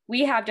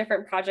we have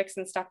different projects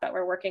and stuff that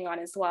we're working on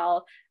as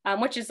well,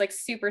 which is like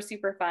super,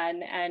 super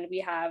fun. And we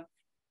have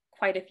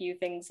quite a few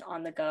things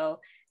on the go,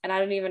 and I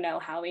don't even know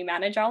how we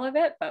manage all of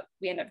it, but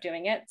we end up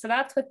doing it. So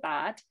that's with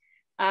that.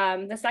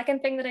 The second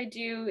thing that I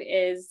do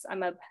is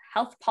I'm a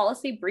health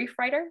policy brief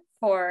writer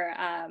for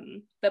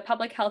the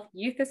Public Health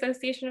Youth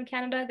Association of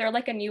Canada. They're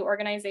like a new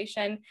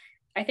organization.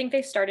 I think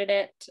they started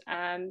it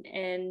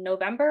in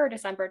November or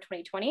December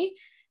 2020.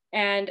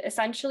 And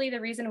essentially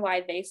the reason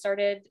why they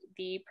started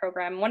the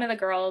program, one of the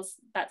girls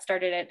that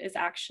started it is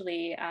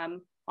actually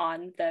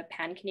on the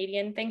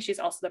Pan-Canadian thing. She's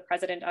also the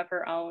president of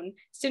her own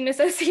student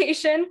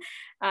association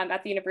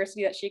at the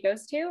university that she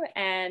goes to.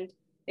 And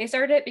they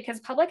started it because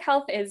public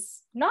health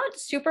is not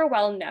super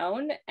well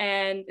known.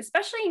 And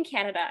especially in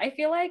Canada, I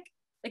feel like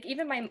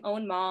even my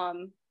own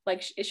mom,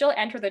 like she'll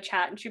enter the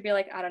chat and she'll be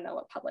like, I don't know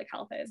what public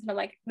health is. And I'm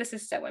like, this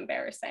is so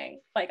embarrassing.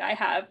 Like I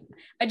have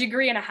a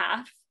degree and a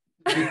half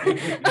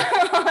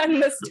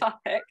on this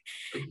topic.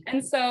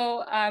 And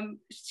so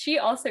she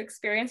also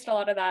experienced a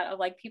lot of that, of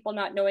like people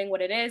not knowing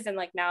what it is. And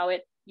like now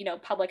it, you know,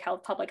 public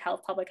health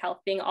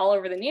being all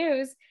over the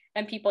news,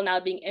 and people now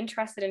being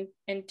interested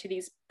into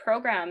these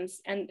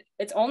programs. And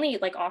it's only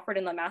like offered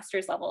in the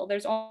master's level.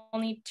 There's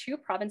only 2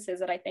 provinces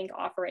that I think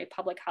offer a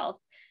public health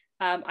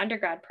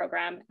undergrad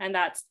program. And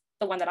that's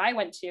the one that I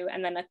went to.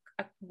 And then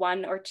a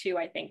 1 or 2,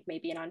 I think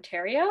maybe in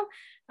Ontario.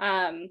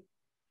 And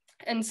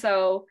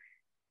so,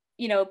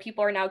 you know,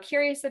 people are now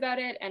curious about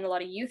it, and a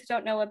lot of youth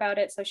don't know about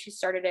it. So she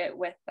started it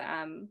with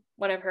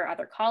one of her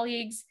other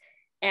colleagues,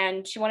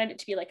 and she wanted it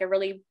to be like a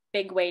really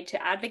big way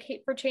to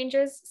advocate for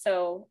changes.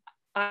 So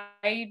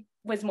I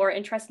was more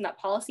interested in that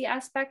policy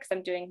aspect because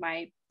I'm doing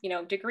my, you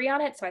know, degree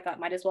on it. So I thought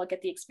might as well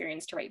get the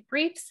experience to write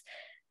briefs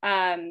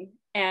and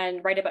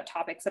write about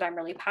topics that I'm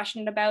really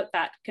passionate about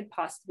that could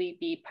possibly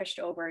be pushed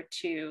over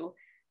to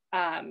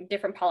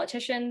different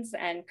politicians.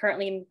 And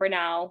currently in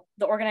Brunel,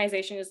 the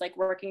organization is like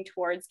working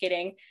towards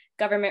getting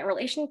government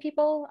relation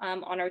people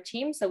on our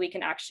team, so we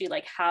can actually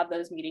like have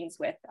those meetings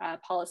with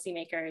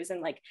policymakers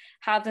and like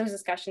have those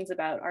discussions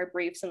about our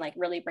briefs and like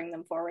really bring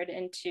them forward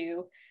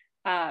into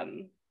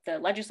the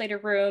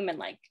legislative room and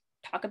like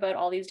talk about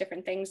all these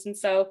different things. And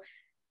so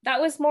that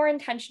was more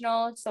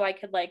intentional, so I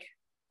could like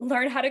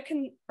learn how to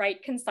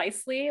write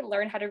concisely,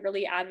 learn how to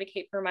really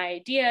advocate for my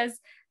ideas,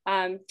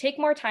 take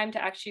more time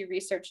to actually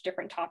research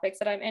different topics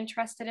that I'm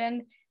interested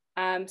in.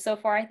 So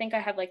far, I think I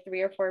have like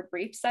 3 or 4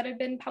 briefs that have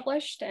been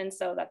published. And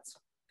so that's,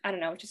 I don't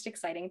know, just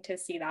exciting to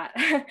see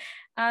that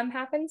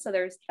happen. So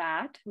there's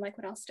that. I'm like,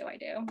 what else do I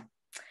do?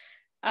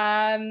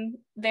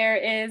 There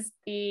is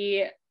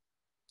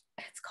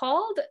it's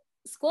called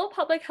School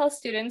Public Health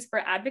Students for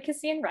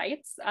Advocacy and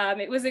Rights.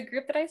 It was a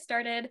group that I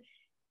started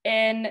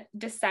in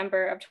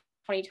December of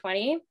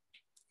 2020.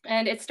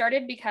 And it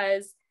started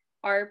because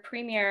our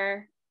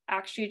premier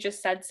actually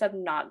just said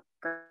some not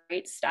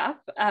great stuff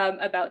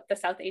about the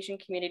South Asian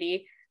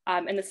community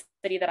in the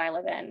city that I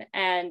live in.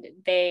 And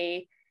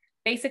they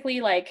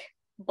basically like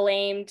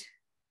blamed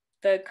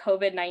the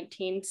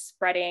COVID-19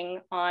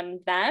 spreading on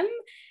them.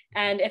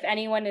 And if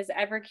anyone is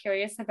ever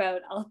curious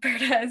about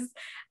Alberta's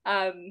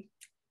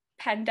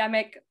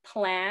pandemic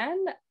plan,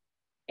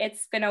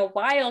 it's been a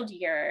wild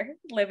year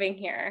living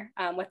here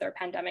with their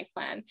pandemic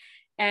plan.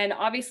 And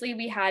obviously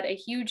we had a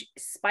huge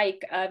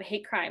spike of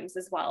hate crimes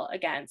as well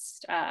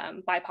against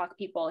BIPOC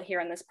people here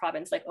in this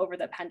province, like over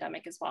the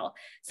pandemic as well.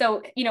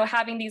 So, you know,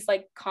 having these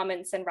like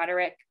comments and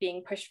rhetoric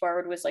being pushed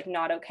forward was like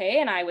not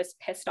okay. And I was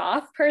pissed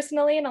off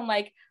personally. And I'm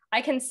like,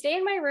 I can stay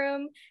in my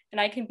room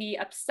and I can be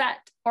upset,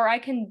 or I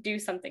can do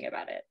something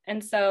about it.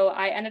 And so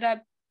I ended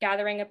up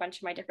gathering a bunch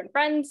of my different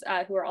friends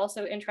who are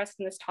also interested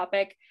in this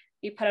topic.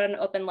 We put out an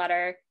open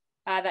letter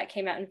that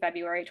came out in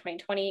February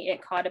 2020.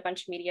 It caught a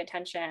bunch of media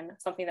attention,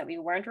 something that we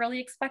weren't really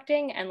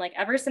expecting. And like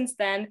ever since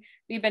then,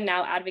 we've been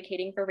now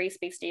advocating for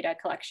race-based data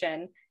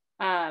collection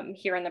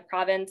here in the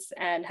province,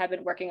 and have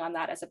been working on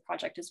that as a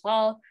project as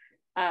well.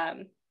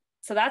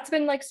 So that's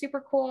been like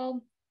super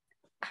cool.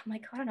 I'm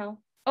like, I don't know.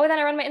 Oh, and then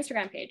I run my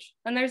Instagram page,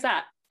 and there's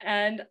that.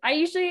 And I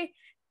usually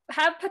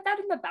have put that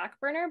in the back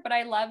burner, but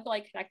I love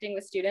like connecting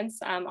with students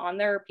on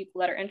there, or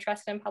people that are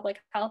interested in public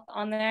health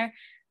on there.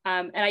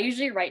 And I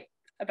usually write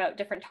about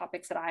different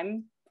topics that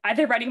I'm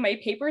either writing my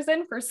papers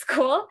in for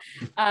school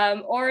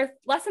or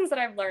lessons that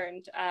I've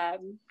learned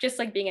just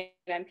like being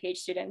an MPH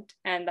student.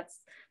 And that's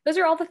those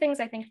are all the things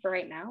I think for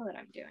right now that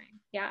I'm doing.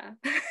 Yeah.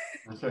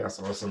 Okay, that's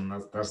awesome.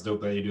 That's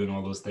dope that you're doing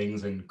all those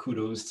things, and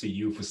kudos to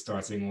you for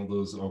starting all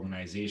those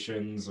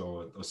organizations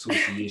or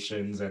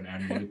associations and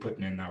really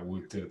putting in that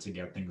work to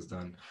get things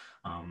done.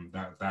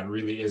 That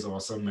really is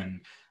awesome.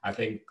 And I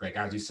think, like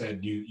as you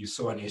said, you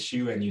saw an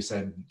issue and you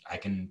said, I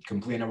can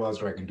complain about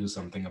it or I can do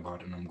something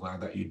about it. And I'm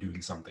glad that you're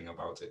doing something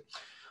about it.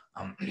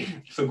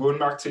 So going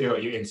back to your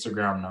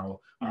Instagram now,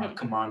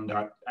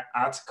 Kaman.mph.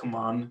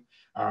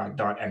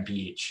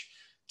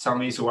 Tell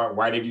me, so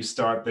why did you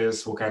start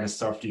this? What kind of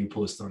stuff do you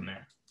post on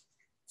there?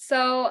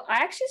 So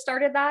I actually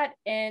started that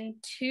in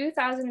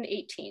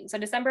 2018. So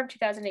December of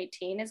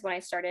 2018 is when I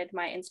started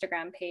my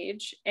Instagram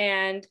page.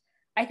 And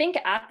I think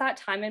at that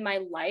time in my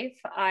life,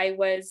 I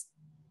was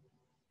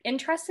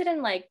interested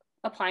in like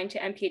applying to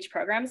MPH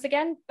programs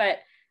again, but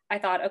I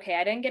thought, okay,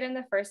 I didn't get in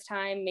the first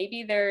time.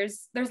 Maybe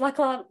there's like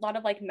a lot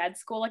of like med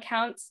school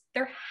accounts.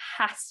 There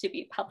has to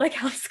be public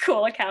health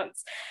school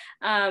accounts.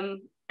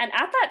 And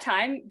at that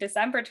time,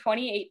 December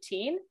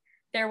 2018,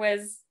 there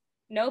was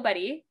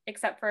nobody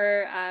except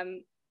for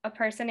a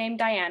person named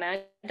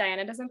Diana.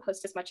 Diana doesn't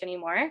post as much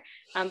anymore,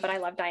 but I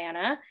love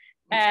Diana.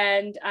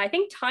 And I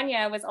think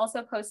Tanya was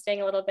also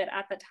posting a little bit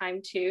at the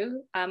time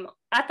too.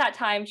 At that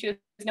time, she was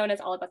known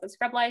as All About the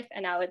Scrub Life,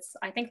 and now it's,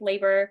 I think,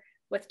 Labor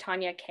with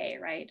Tanya K,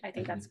 right? I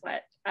think that's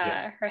what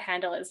her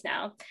handle is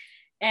now.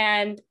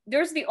 And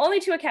there's the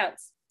only two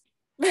accounts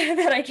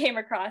that I came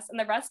across, and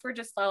the rest were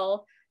just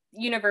all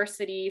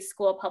university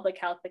school public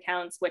health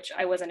accounts, which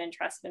I wasn't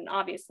interested in,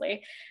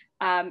 obviously.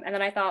 And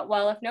then I thought,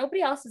 well, if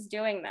nobody else is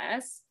doing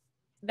this,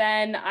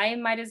 then I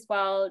might as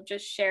well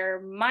just share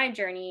my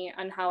journey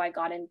on how I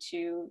got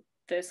into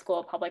the School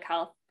of Public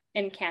Health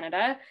in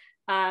Canada.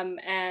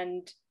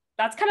 And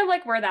that's kind of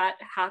like where that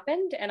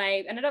happened. And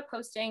I ended up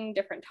posting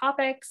different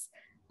topics.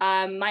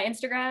 My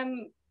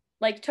Instagram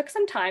like took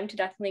some time to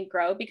definitely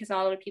grow because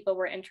not a lot of people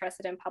were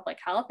interested in public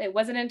health. It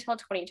wasn't until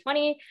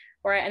 2020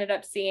 where I ended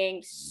up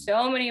seeing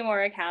so many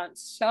more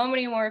accounts, so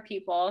many more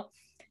people,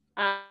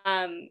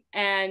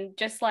 and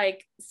just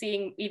like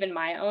seeing even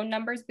my own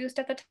numbers boost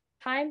at the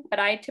time. But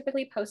I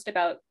typically post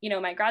about, you know,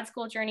 my grad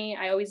school journey.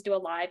 I always do a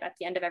live at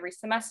the end of every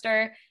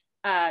semester,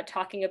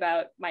 talking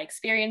about my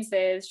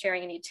experiences,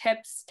 sharing any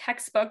tips,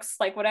 textbooks,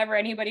 like whatever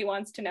anybody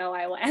wants to know,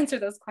 I will answer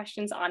those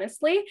questions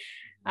honestly.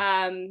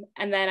 And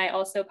then I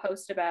also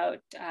post about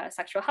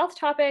sexual health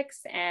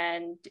topics,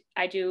 and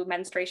I do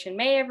Menstruation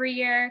May every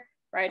year,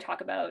 where I talk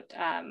about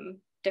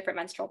different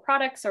menstrual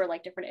products or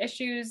like different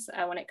issues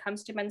when it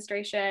comes to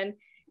menstruation.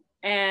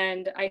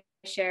 And I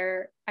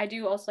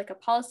do also like a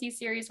policy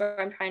series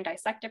where I'm trying to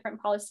dissect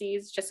different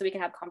policies just so we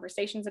can have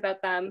conversations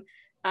about them.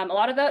 A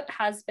lot of that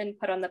has been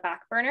put on the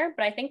back burner,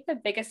 but I think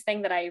the biggest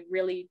thing that I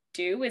really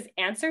do is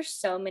answer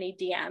so many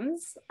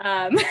DMs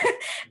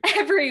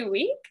every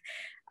week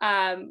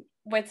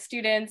with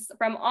students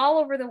from all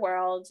over the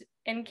world,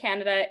 in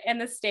Canada, in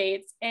the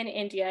States, in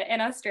India, in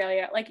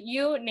Australia, like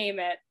you name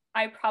it.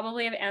 I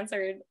probably have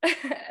answered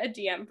a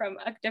DM from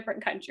a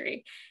different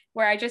country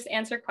where I just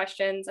answer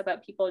questions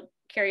about people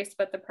curious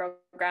about the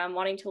program,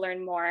 wanting to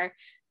learn more.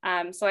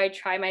 So I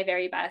try my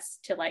very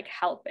best to like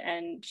help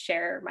and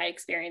share my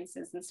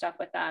experiences and stuff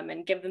with them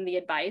and give them the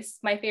advice.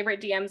 My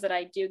favorite DMs that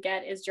I do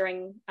get is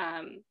during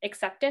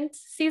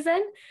acceptance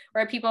season,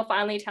 where people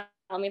finally tell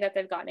me that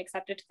they've gotten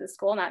accepted to the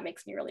school, and that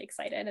makes me really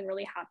excited and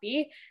really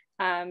happy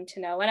to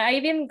know. And I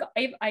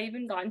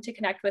even gotten to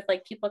connect with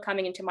like people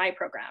coming into my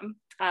program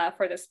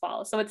for this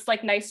fall. So it's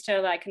like nice to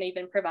know that I can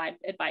even provide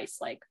advice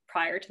like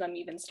prior to them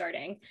even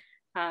starting.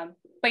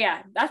 But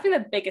yeah, that's been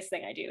the biggest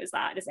thing I do is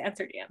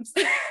answer DMs.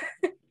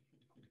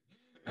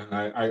 And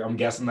I'm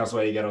guessing that's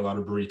why you get a lot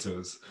of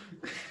burritos.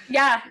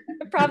 Yeah,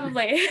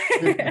 probably.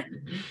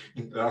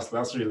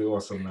 That's really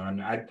awesome, man.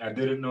 I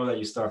didn't know that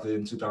you started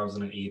in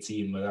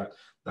 2018, but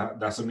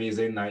that's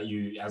amazing that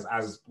you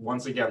as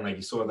once again, like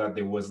you saw that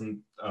there wasn't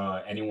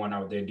anyone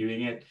out there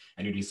doing it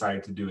and you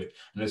decided to do it.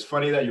 And it's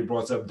funny that you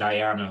brought up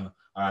Diana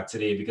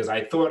today, because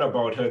I thought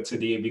about her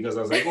today because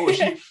I was like, oh,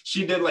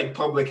 she did like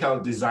public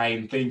health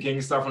design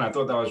thinking stuff, and I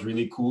thought that was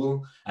really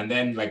cool. And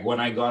then like when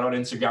I got on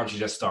Instagram, she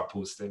just stopped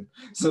posting.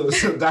 So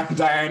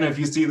Diana, if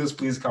you see this,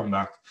 please come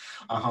back.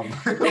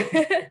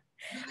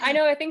 I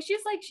know, I think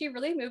she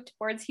really moved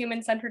towards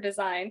human-centered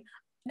design.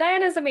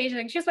 Diana's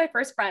amazing. She's my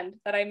first friend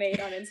that I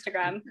made on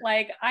Instagram.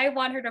 Like I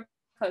want her to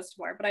post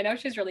more, but I know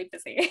she's really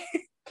busy.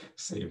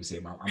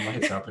 Same. I'm gonna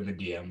hit her up in the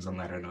DMs and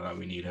let her know that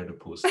we need her to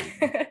post.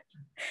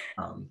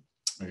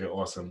 Okay,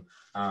 awesome.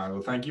 Well,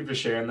 thank you for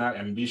sharing that,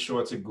 and be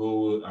sure to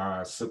go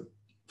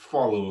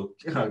follow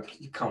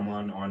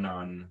Kaman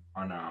on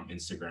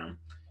Instagram.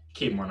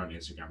 Kaman on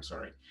Instagram,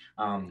 sorry.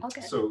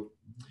 Okay. So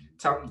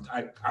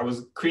I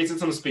was creating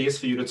some space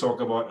for you to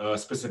talk about a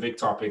specific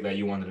topic that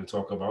you wanted to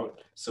talk about.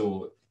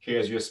 So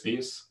here's your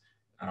space.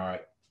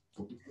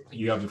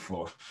 You have the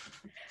floor.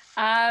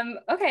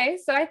 Okay,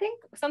 so I think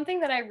something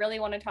that I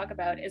really want to talk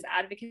about is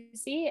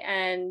advocacy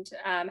and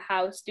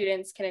how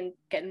students can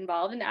get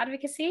involved in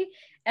advocacy.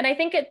 And I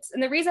think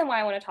and the reason why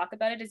I want to talk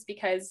about it is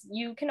because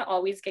you can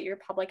always get your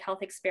public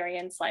health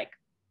experience like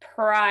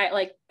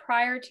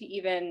prior to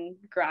even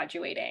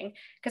graduating.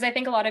 Because I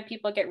think a lot of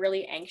people get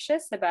really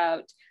anxious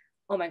about,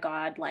 oh my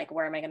God, like,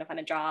 where am I going to find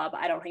a job?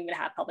 I don't even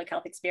have public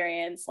health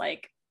experience.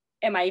 Like,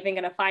 am I even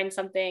going to find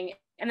something?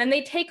 And then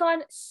they take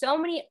on so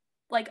many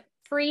like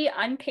free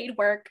unpaid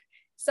work,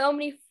 so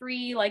many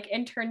free like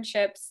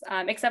internships,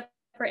 except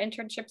for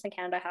internships in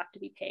Canada have to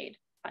be paid.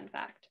 Fun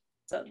fact.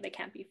 So they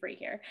can't be free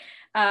here.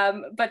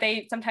 But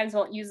they sometimes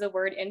won't use the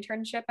word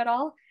internship at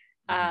all.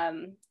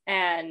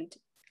 And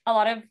a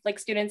lot of like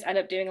students end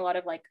up doing a lot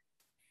of like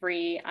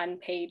free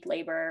unpaid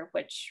labor,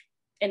 which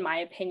in my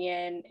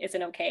opinion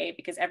isn't okay,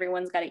 because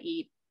everyone's got to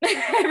eat.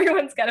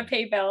 Everyone's got to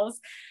pay bills.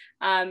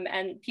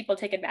 And people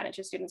take advantage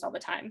of students all the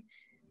time.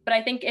 But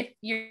I think if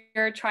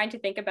you're trying to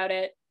think about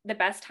it, the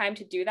best time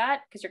to do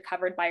that, because you're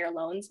covered by your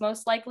loans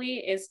most likely,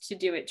 is to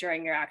do it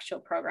during your actual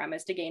program,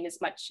 is to gain as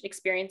much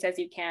experience as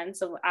you can.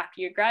 So after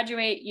you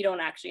graduate, you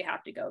don't actually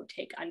have to go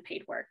take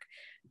unpaid work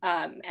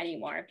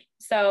anymore.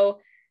 So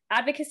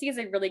advocacy is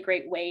a really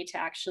great way to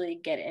actually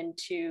get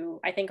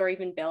into, I think, or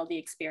even build the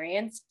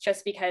experience,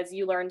 just because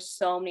you learn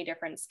so many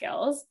different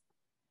skills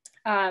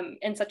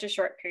in such a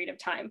short period of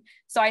time.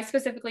 So I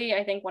specifically,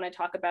 I think, want to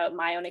talk about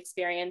my own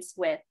experience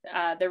with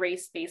the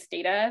race-based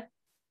data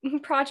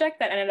project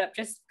that ended up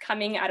just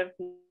coming out of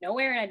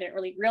nowhere, and I didn't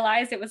really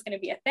realize it was going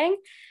to be a thing.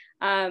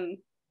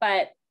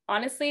 But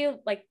honestly,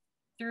 like,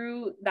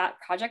 through that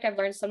project, I've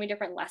learned so many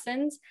different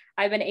lessons.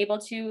 I've been able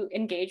to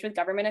engage with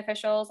government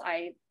officials.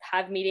 I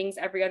have meetings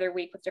every other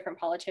week with different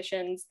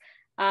politicians.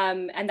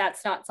 And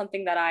that's not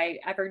something that I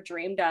ever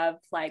dreamed of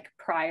like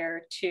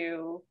prior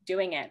to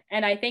doing it.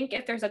 And I think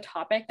if there's a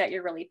topic that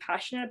you're really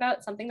passionate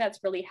about, something that's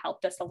really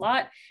helped us a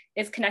lot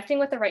is connecting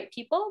with the right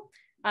people.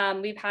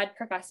 We've had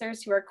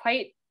professors who are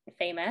quite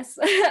famous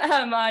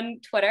on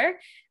Twitter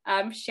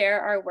share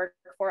our work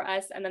for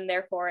us. And then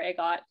therefore it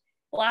got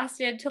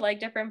blasted to like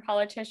different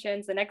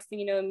politicians. The next thing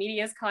you know,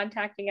 media is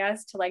contacting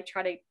us to like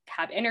try to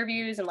have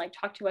interviews and like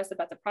talk to us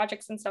about the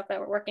projects and stuff that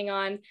we're working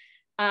on.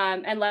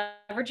 And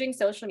leveraging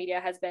social media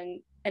has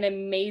been an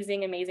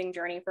amazing, amazing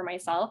journey for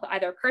myself,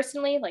 either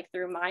personally, like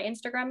through my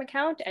Instagram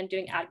account and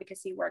doing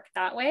advocacy work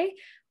that way,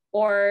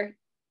 or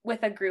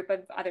with a group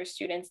of other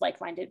students,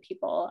 like-minded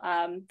people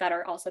that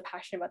are also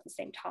passionate about the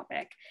same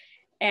topic.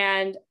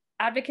 And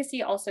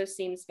advocacy also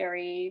seems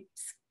very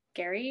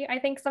scary, I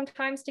think,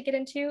 sometimes to get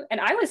into. And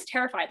I was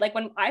terrified. Like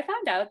when I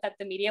found out that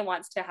the media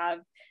wants to have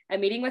a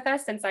meeting with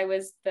us, since I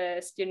was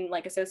the student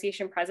like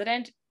association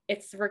president,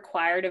 it's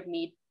required of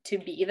me to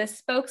be the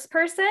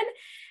spokesperson.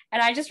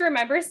 And I just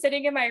remember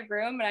sitting in my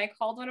room and I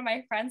called one of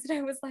my friends and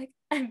I was like,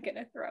 I'm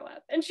gonna throw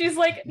up. And she's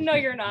like, no,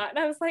 you're not. And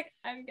I was like,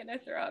 I'm gonna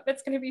throw up.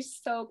 It's gonna be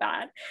so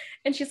bad.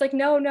 And she's like,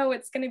 no,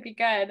 it's gonna be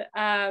good.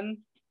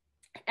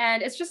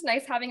 And it's just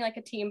nice having like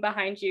a team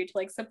behind you to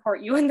like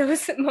support you in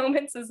those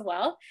moments as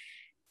well.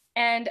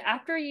 And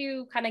after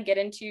you kind of get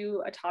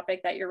into a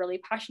topic that you're really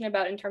passionate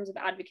about in terms of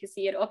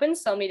advocacy, it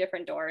opens so many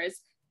different doors.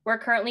 We're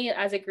currently,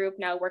 as a group,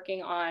 now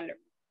working on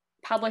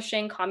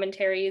publishing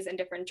commentaries in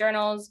different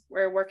journals.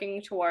 We're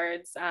working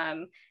towards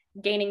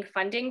gaining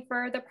funding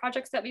for the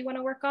projects that we want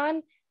to work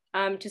on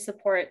to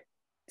support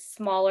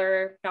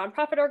smaller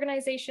nonprofit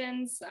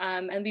organizations.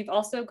 And we've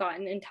also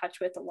gotten in touch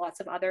with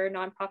lots of other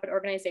nonprofit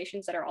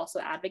organizations that are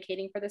also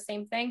advocating for the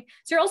same thing.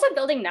 So you're also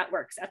building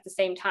networks at the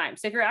same time.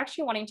 So if you're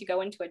actually wanting to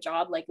go into a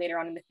job like later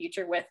on in the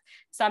future with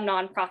some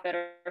nonprofit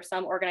or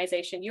some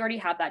organization, you already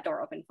have that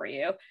door open for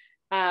you,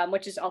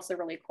 which is also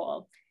really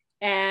cool.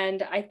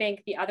 And I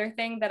think the other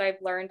thing that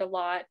I've learned a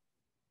lot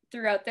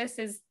throughout this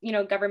is, you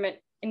know, government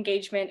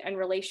engagement and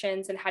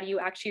relations, and how do you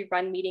actually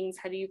run meetings?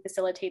 How do you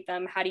facilitate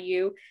them? How do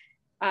you,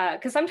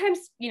 because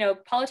sometimes, you know,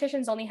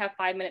 politicians only have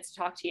 5 minutes to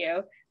talk to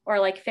you, or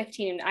like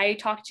 15. I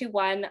talked to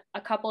one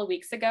a couple of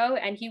weeks ago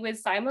and he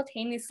was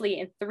simultaneously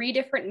in 3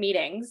 different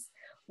meetings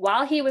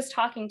while he was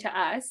talking to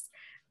us.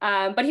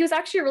 But he was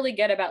actually really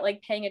good about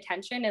like paying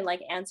attention and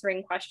like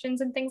answering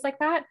questions and things like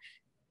that.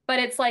 But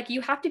it's like,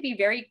 you have to be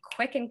very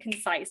quick and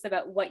concise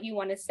about what you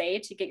want to say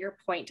to get your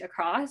point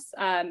across.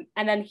 And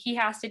then he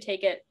has to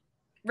take it,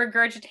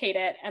 regurgitate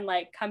it, and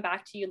like come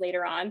back to you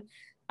later on.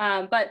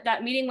 But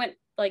that meeting went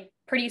like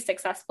pretty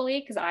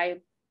successfully, because I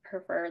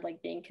prefer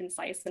like being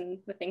concise in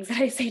the things that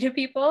I say to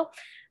people.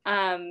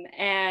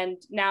 And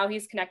now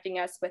he's connecting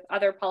us with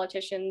other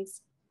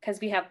politicians because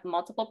we have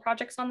multiple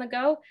projects on the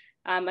go.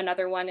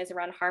 Another one is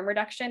around harm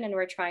reduction, and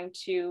we're trying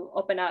to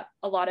open up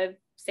a lot of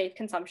safe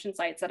consumption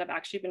sites that have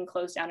actually been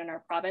closed down in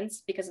our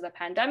province because of the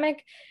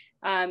pandemic.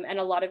 And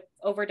a lot of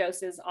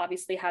overdoses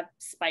obviously have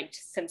spiked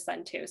since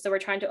then too. So we're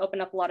trying to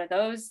open up a lot of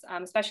those,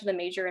 especially the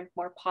major and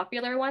more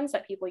popular ones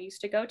that people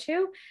used to go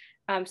to.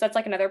 So that's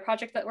like another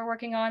project that we're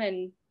working on.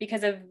 And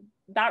because of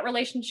that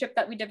relationship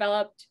that we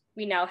developed,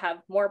 we now have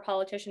more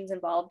politicians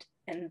involved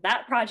in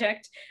that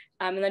project.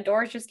 And the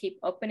doors just keep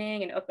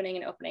opening and opening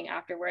and opening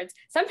afterwards.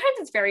 Sometimes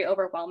it's very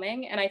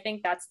overwhelming. And I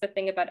think that's the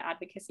thing about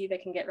advocacy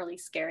that can get really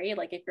scary.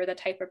 Like if you're the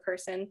type of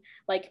person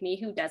like me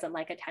who doesn't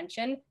like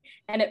attention,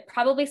 and it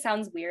probably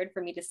sounds weird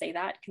for me to say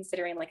that,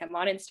 considering like I'm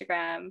on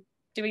Instagram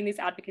doing these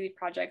advocacy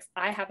projects.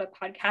 I have a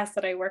podcast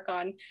that I work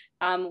on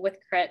with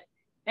Crit.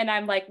 and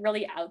I'm like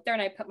really out there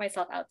and I put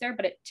myself out there,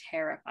 but it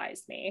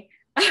terrifies me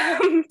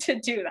to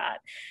do that.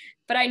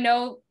 But I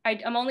know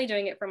I'm only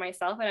doing it for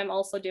myself, and I'm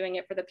also doing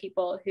it for the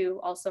people who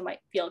also might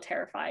feel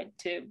terrified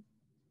to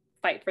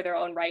fight for their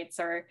own rights,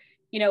 or,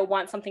 you know,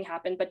 want something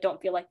happen, but don't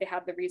feel like they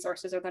have the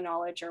resources or the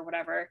knowledge or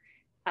whatever.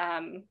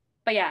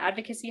 But yeah,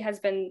 advocacy has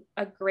been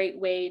a great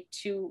way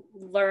to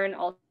learn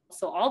also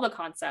all the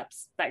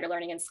concepts that you're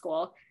learning in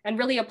school and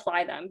really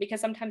apply them,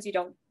 because sometimes you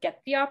don't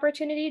get the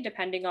opportunity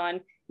depending on,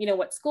 you know,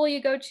 what school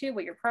you go to,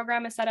 what your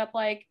program is set up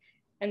like.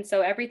 And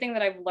so everything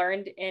that I've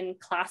learned in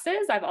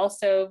classes, I've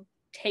also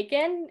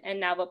taken and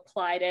now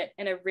applied it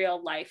in a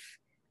real life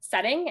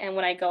setting. And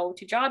when I go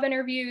to job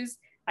interviews,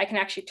 I can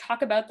actually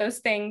talk about those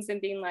things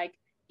and being like,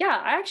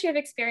 yeah, I actually have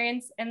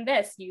experience in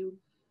this.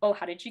 Oh,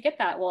 how did you get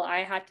that? Well, I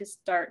had to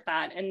start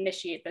that and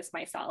initiate this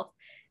myself.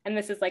 And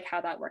this is like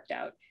how that worked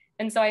out.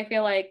 And so I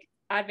feel like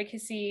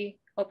advocacy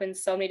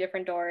opens so many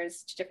different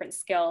doors to different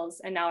skills.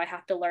 And now I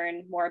have to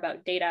learn more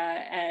about data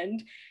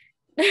and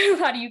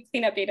how do you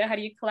clean up data? How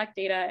do you collect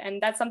data?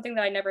 And that's something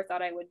that I never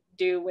thought I would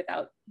do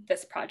without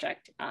this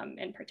project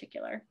in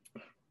particular.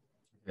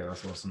 Yeah,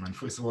 that's awesome. And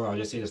first of all, I'll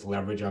just say just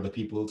leverage other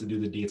people to do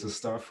the data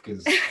stuff,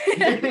 because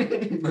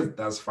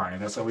that's fine.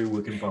 That's how we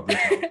work in public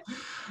health.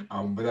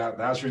 But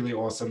that's really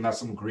awesome. That's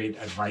some great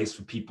advice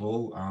for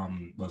people,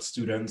 well,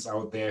 students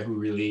out there who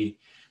really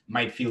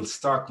might feel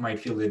stuck, might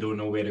feel they don't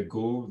know where to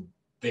go.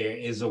 There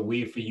is a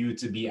way for you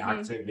to be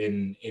active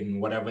in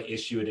whatever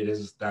issue it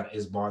is that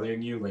is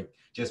bothering you. Like,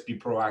 just be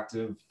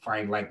proactive,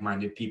 find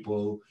like-minded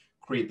people,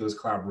 create those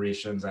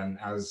collaborations. And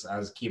as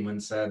Kaman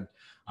said,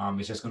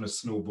 it's just going to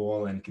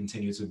snowball and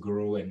continue to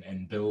grow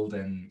and build.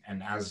 And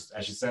as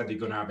you said, you're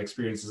going to have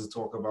experiences to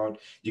talk about.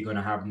 You're going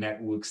to have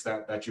networks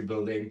that you're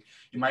building.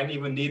 You might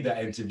even need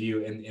that interview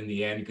in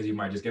the end, because you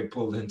might just get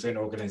pulled into an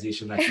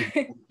organization that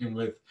you're working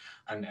with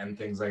and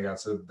things like that.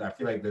 So I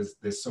feel like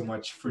there's so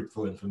much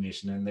fruitful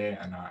information in there,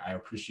 and I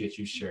appreciate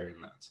you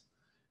sharing that.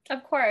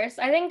 Of course.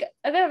 I think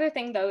the other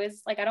thing though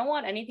is like, I don't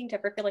want anything to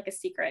ever feel like a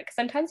secret, because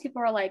sometimes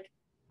people are like,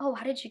 oh,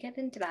 how did you get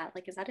into that?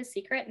 Like, is that a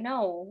secret?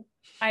 No,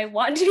 I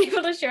want to be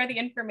able to share the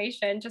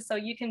information just so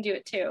you can do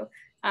it too.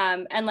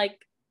 And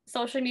like,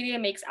 social media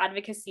makes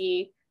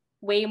advocacy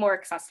way more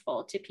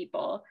accessible to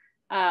people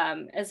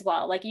as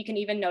well. Like, you can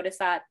even notice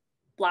that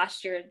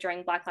last year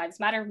during Black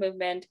Lives Matter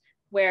movement,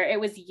 where it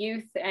was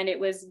youth and it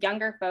was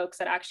younger folks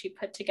that actually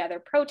put together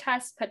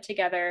protests, put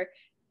together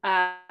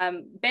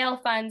bail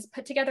funds,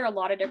 put together a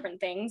lot of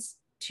different things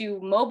to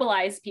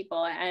mobilize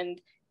people,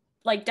 and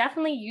like,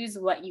 definitely use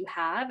what you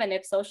have. And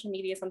if social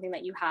media is something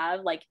that you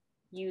have, like,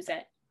 use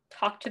it,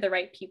 talk to the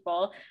right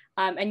people,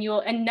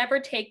 and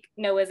never take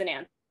no as an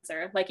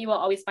answer. Like, you will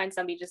always find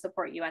somebody to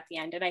support you at the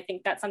end. And I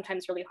think that's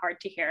sometimes really hard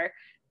to hear,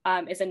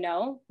 is a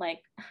no. Like,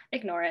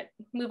 ignore it,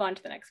 move on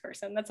to the next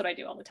person. That's what I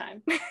do all the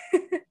time.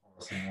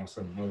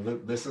 Awesome. Well,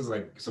 this is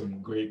like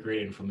some great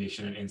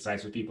information and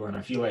insights with people. And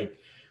I feel like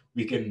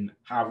we can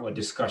have a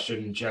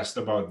discussion just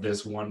about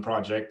this one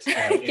project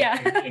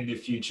in the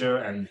future.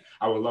 And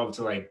I would love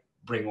to like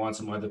bring on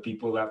some other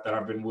people that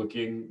have been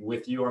working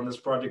with you on this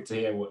project to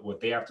hear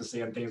what they have to say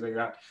and things like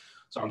that.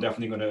 So I'm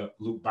definitely going to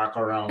loop back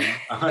around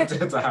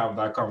to have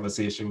that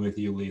conversation with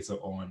you later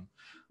on.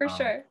 For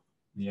sure.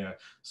 Yeah.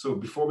 So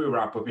before we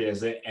wrap up here,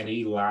 is there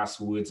any last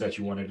words that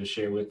you wanted to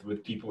share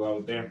with people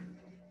out there?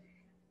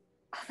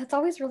 Oh, that's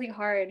always really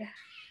hard.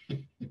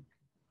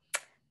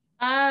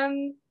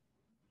 I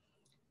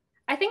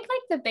think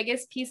like the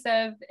biggest piece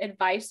of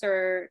advice,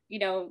 or, you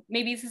know,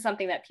 maybe this is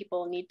something that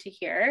people need to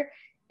hear,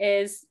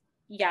 is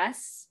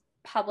yes,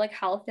 public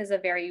health is a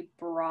very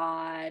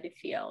broad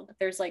field.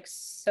 There's like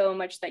so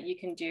much that you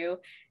can do,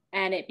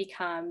 and it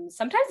becomes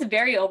sometimes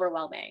very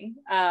overwhelming.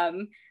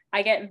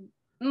 I get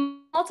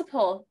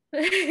multiple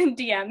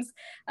DMs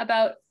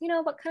about, you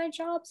know, what kind of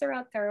jobs are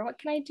out there? What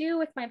can I do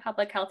with my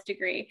public health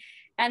degree?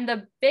 And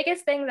the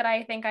biggest thing that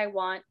I think I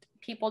want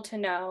people to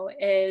know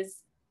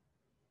is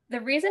the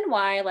reason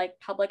why like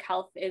public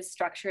health is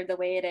structured the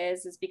way it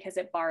is because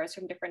it borrows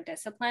from different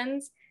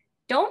disciplines.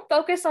 Don't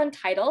focus on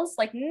titles,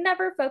 like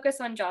never focus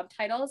on job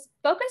titles,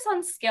 focus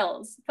on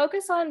skills,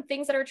 focus on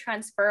things that are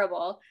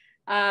transferable,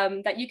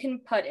 that you can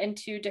put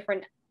into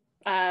different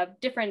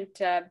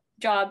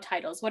job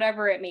titles,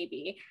 whatever it may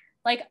be.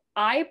 Like,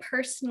 I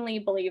personally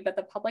believe that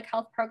the public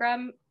health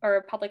program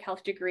or public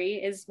health degree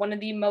is one of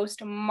the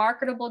most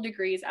marketable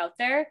degrees out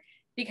there,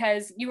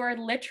 because you are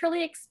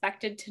literally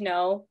expected to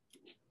know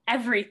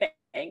everything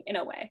in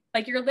a way.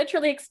 Like, you're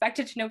literally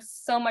expected to know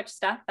so much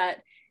stuff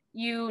that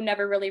you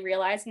never really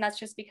realize. And that's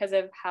just because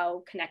of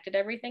how connected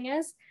everything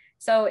is.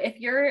 So if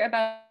you're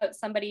about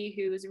somebody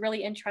who's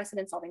really interested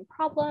in solving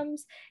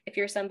problems, if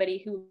you're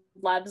somebody who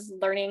loves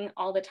learning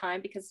all the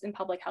time, because in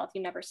public health,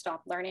 you never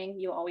stop learning,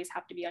 you always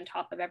have to be on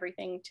top of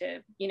everything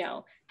to, you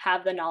know,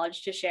 have the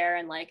knowledge to share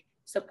and like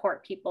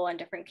support people in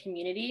different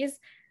communities,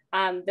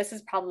 this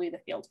is probably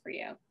the field for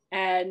you.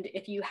 And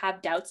if you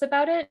have doubts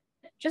about it,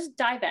 just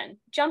dive in,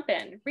 jump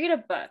in, read a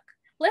book,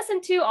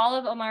 listen to all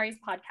of Omari's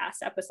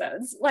podcast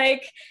episodes.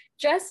 Like,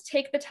 just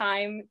take the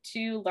time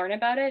to learn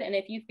about it. And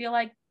if you feel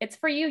like it's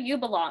for you, you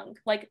belong.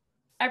 Like,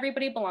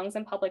 everybody belongs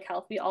in public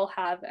health. We all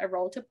have a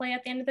role to play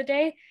at the end of the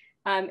day.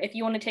 If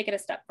you want to take it a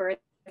step further,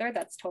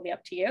 that's totally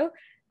up to you.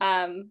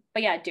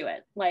 But yeah, do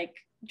it. Like,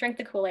 drink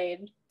the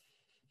Kool-Aid,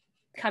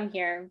 come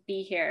here,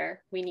 be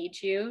here. We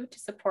need you to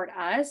support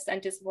us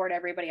and to support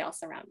everybody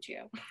else around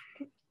you.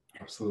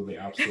 Absolutely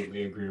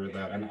agree with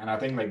that. And I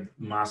think like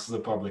Masters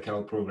of Public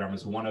Health program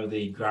is one of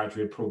the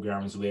graduate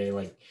programs where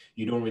like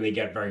you don't really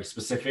get very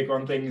specific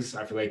on things.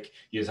 I feel like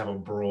you just have a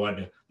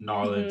broad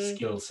knowledge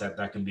skill set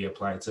that can be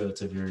applied to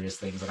various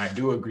things. And I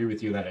do agree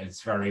with you that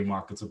it's very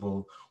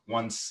marketable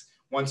once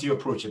you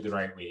approach it the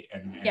right way.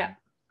 And yeah,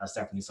 that's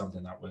definitely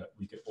something that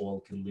we could all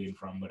can learn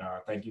from. But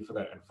thank you for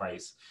that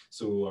advice.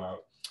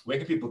 So where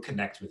can people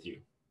connect with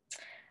you?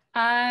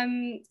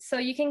 So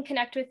you can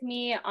connect with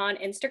me on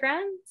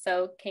Instagram,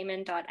 so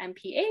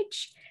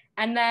kaman.mph.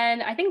 And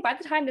then I think by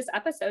the time this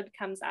episode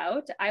comes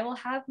out, I will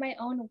have my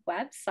own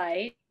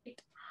website.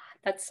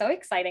 That's so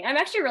exciting. I'm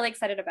actually really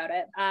excited about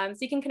it. So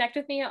you can connect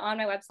with me on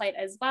my website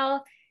as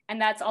well. And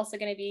that's also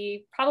going to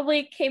be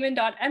probably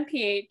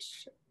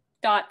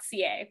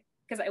kaman.mph.ca,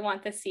 because I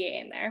want the CA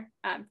in there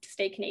to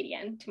stay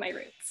Canadian to my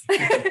roots. So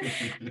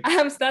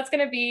that's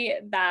going to be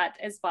that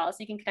as well. So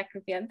you can connect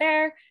with me on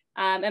there.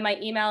 And my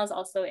email is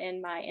also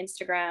in my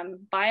Instagram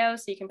bio,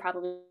 so you can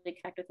probably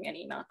connect with me on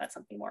email if that's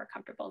something more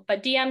comfortable.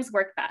 But DMs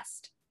work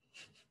best.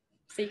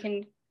 So you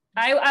can,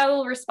 I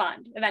will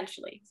respond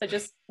eventually. So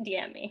just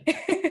DM me.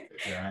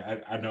 Yeah,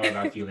 I know how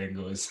that feeling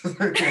goes.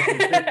 but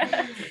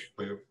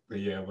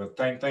yeah, well,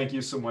 thank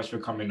you so much for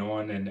coming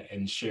on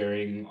and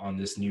sharing on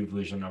this new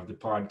version of the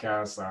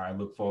podcast. I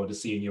look forward to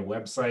seeing your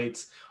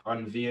websites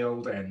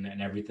unveiled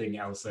and everything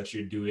else that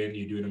you're doing.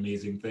 You're doing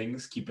amazing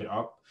things. Keep it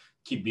up.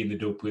 Keep being the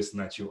dope person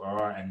that you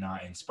are, and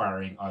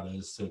inspiring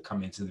others to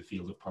come into the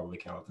field of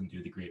public health and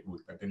do the great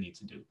work that they need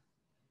to do.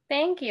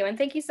 Thank you. And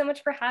thank you so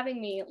much for having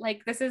me.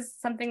 Like, this is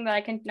something that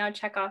I can now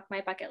check off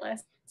my bucket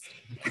list.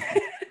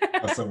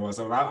 Awesome.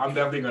 I'm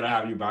definitely going to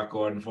have you back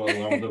on for a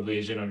longer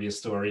version of your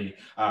story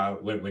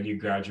when you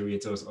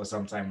graduate or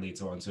sometime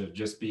later on. So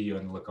just be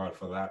on the lookout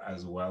for that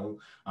as well.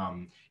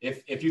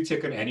 If you've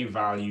taken any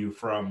value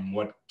from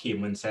what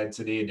Kaman said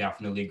today,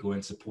 definitely go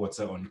and support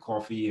her on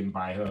coffee and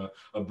buy her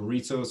a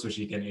burrito so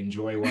she can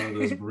enjoy one of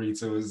those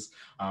burritos.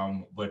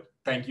 But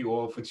thank you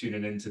all for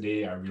tuning in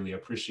today. I really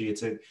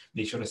appreciate it.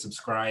 Make sure to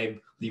subscribe,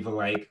 leave a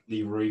like,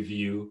 leave a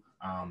review.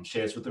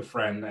 Share it with a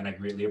friend, and I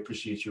greatly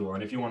appreciate you all.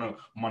 And if you want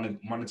to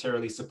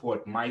monetarily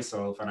support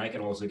myself, and I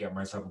can also get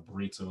myself a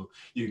burrito,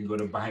 you can go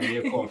to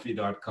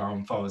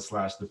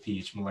buymeacoffee.com/the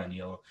PH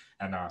Millennial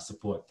and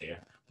support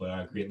there. But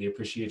I greatly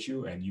appreciate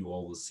you, and you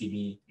all will see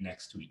me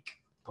next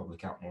week.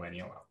 Public Health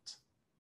Millennial out.